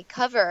my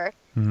cover.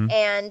 Mm-hmm.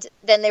 And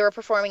then they were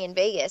performing in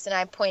Vegas, and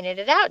I pointed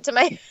it out to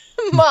my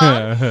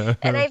mom.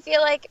 And I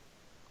feel like,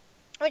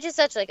 which is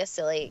such like a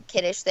silly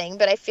kiddish thing,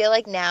 but I feel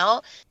like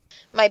now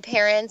my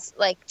parents,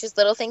 like, just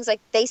little things,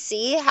 like, they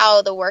see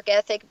how the work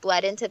ethic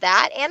bled into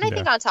that. And I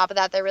think on top of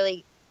that, they're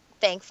really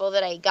thankful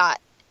that I got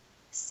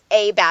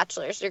a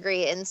bachelor's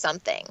degree in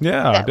something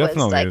that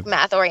definitely was like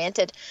math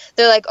oriented.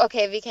 They're like,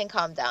 okay, we can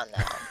calm down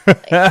now.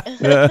 Like,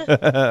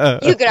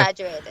 you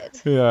graduated.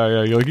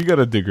 Yeah. You're like, you got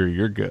a degree.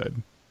 You're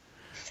good.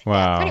 Wow.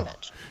 Yeah, pretty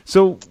much.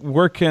 So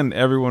where can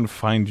everyone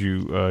find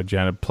you,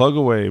 Janet? Plug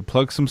away.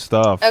 Plug some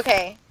stuff.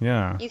 Okay.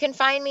 Yeah. You can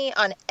find me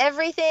on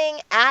everything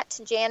at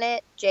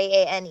Janet,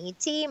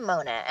 Janet,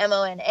 Mona,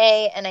 Mona.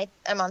 And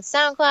I'm on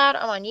SoundCloud.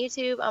 I'm on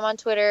YouTube. I'm on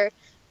Twitter.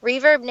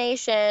 Reverb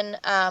Nation.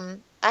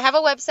 I have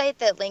a website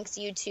that links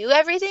you to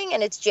everything,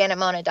 and it's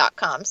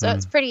janetmona.com. So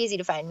it's pretty easy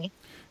to find me.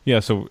 Yeah,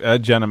 so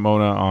at Janet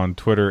Mona on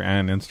Twitter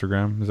and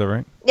Instagram. Is that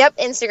right? Yep,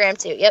 Instagram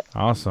too. Yep.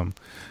 Awesome.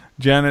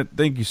 Janet,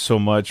 thank you so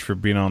much for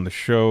being on the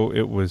show.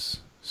 It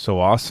was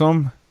so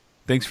awesome.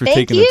 Thanks for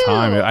taking the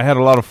time. I had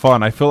a lot of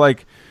fun. I feel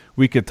like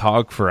we could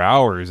talk for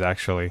hours,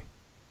 actually.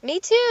 Me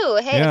too.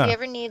 Hey, if you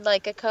ever need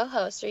like a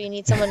co-host or you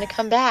need someone to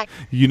come back,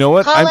 you know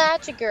what? Holla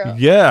at you, girl.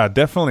 Yeah,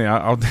 definitely.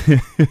 I'll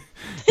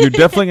You're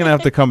definitely going to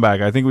have to come back.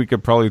 I think we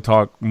could probably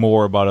talk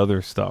more about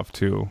other stuff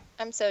too.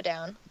 I'm so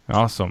down.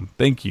 Awesome.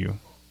 Thank you.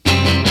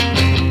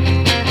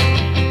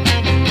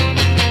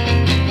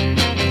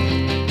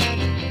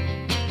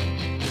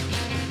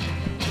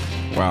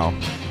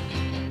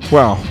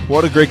 Wow,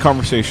 what a great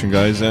conversation,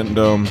 guys, and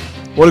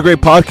what a great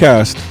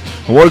podcast,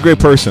 and what a great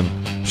person.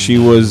 She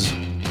was,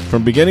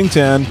 from beginning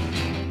to end,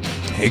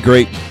 a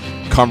great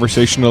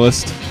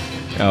conversationalist.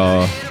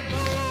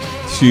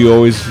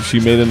 She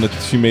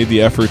made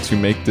the effort to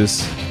make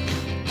this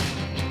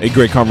a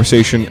great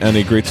conversation and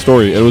a great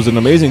story. It was an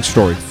amazing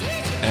story,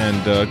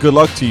 and good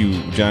luck to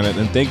you, Janet,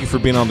 and thank you for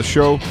being on the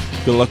show.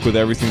 Good luck with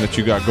everything that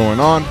you got going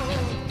on.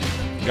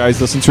 Guys,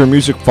 listen to her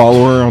music,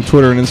 follow her on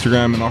Twitter and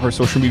Instagram and all her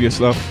social media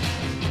stuff.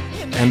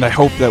 And I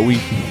hope that we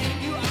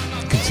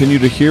continue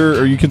to hear,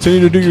 or you continue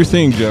to do your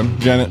thing,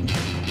 Janet.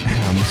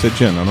 I almost said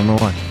Jen, I don't know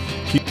why.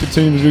 Keep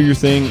continuing to do your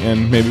thing,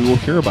 and maybe we'll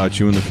hear about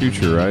you in the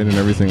future, right? And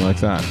everything like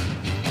that.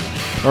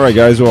 All right,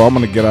 guys, well, I'm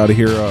going to get out of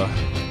here.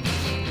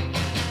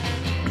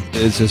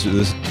 It's just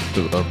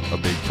a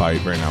big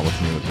fight right now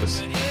with me with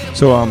this.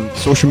 So,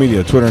 social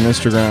media, Twitter and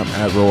Instagram,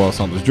 at Roel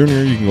Santos Jr.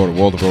 You can go to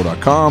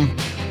worldofrow.com.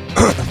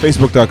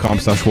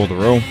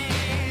 Facebook.com/worldofrow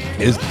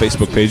is the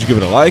Facebook page. Give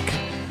it a like.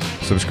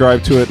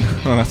 subscribe to it.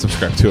 No, not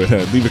subscribe to it.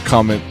 Leave a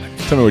comment.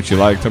 Tell me what you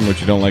like. Tell me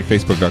what you don't like.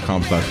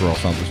 Facebook.com/Raul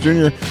Santos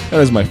Jr.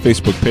 That is my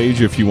Facebook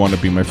page. If you want to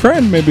be my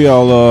friend, maybe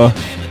I'll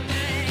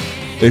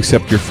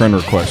accept your friend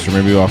request, or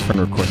maybe I'll friend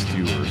request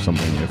you or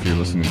something if you're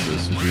listening to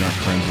this. If you're not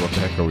friends, what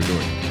the heck are we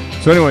doing?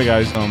 So anyway,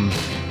 guys,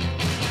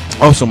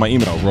 also my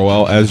email,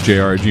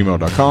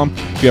 roelsjr@gmail.com.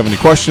 If you have any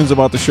questions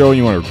about the show and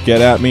you want to get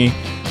at me,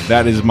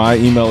 that is my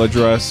email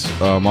address.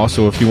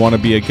 Also, if you want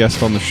to be a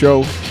guest on the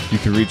show, you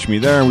can reach me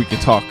there and we can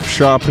talk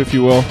shop, if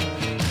you will.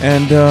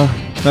 And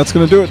that's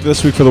going to do it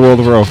this week for the World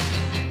of Row.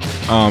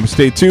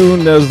 Stay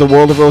tuned as the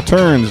World of Row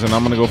turns, and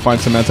I'm going to go find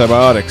some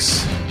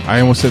antibiotics.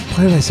 I almost said,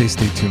 why did I say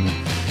stay tuned?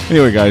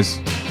 Anyway, guys,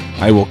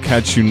 I will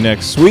catch you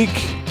next week,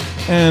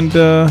 and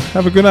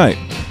have a good night.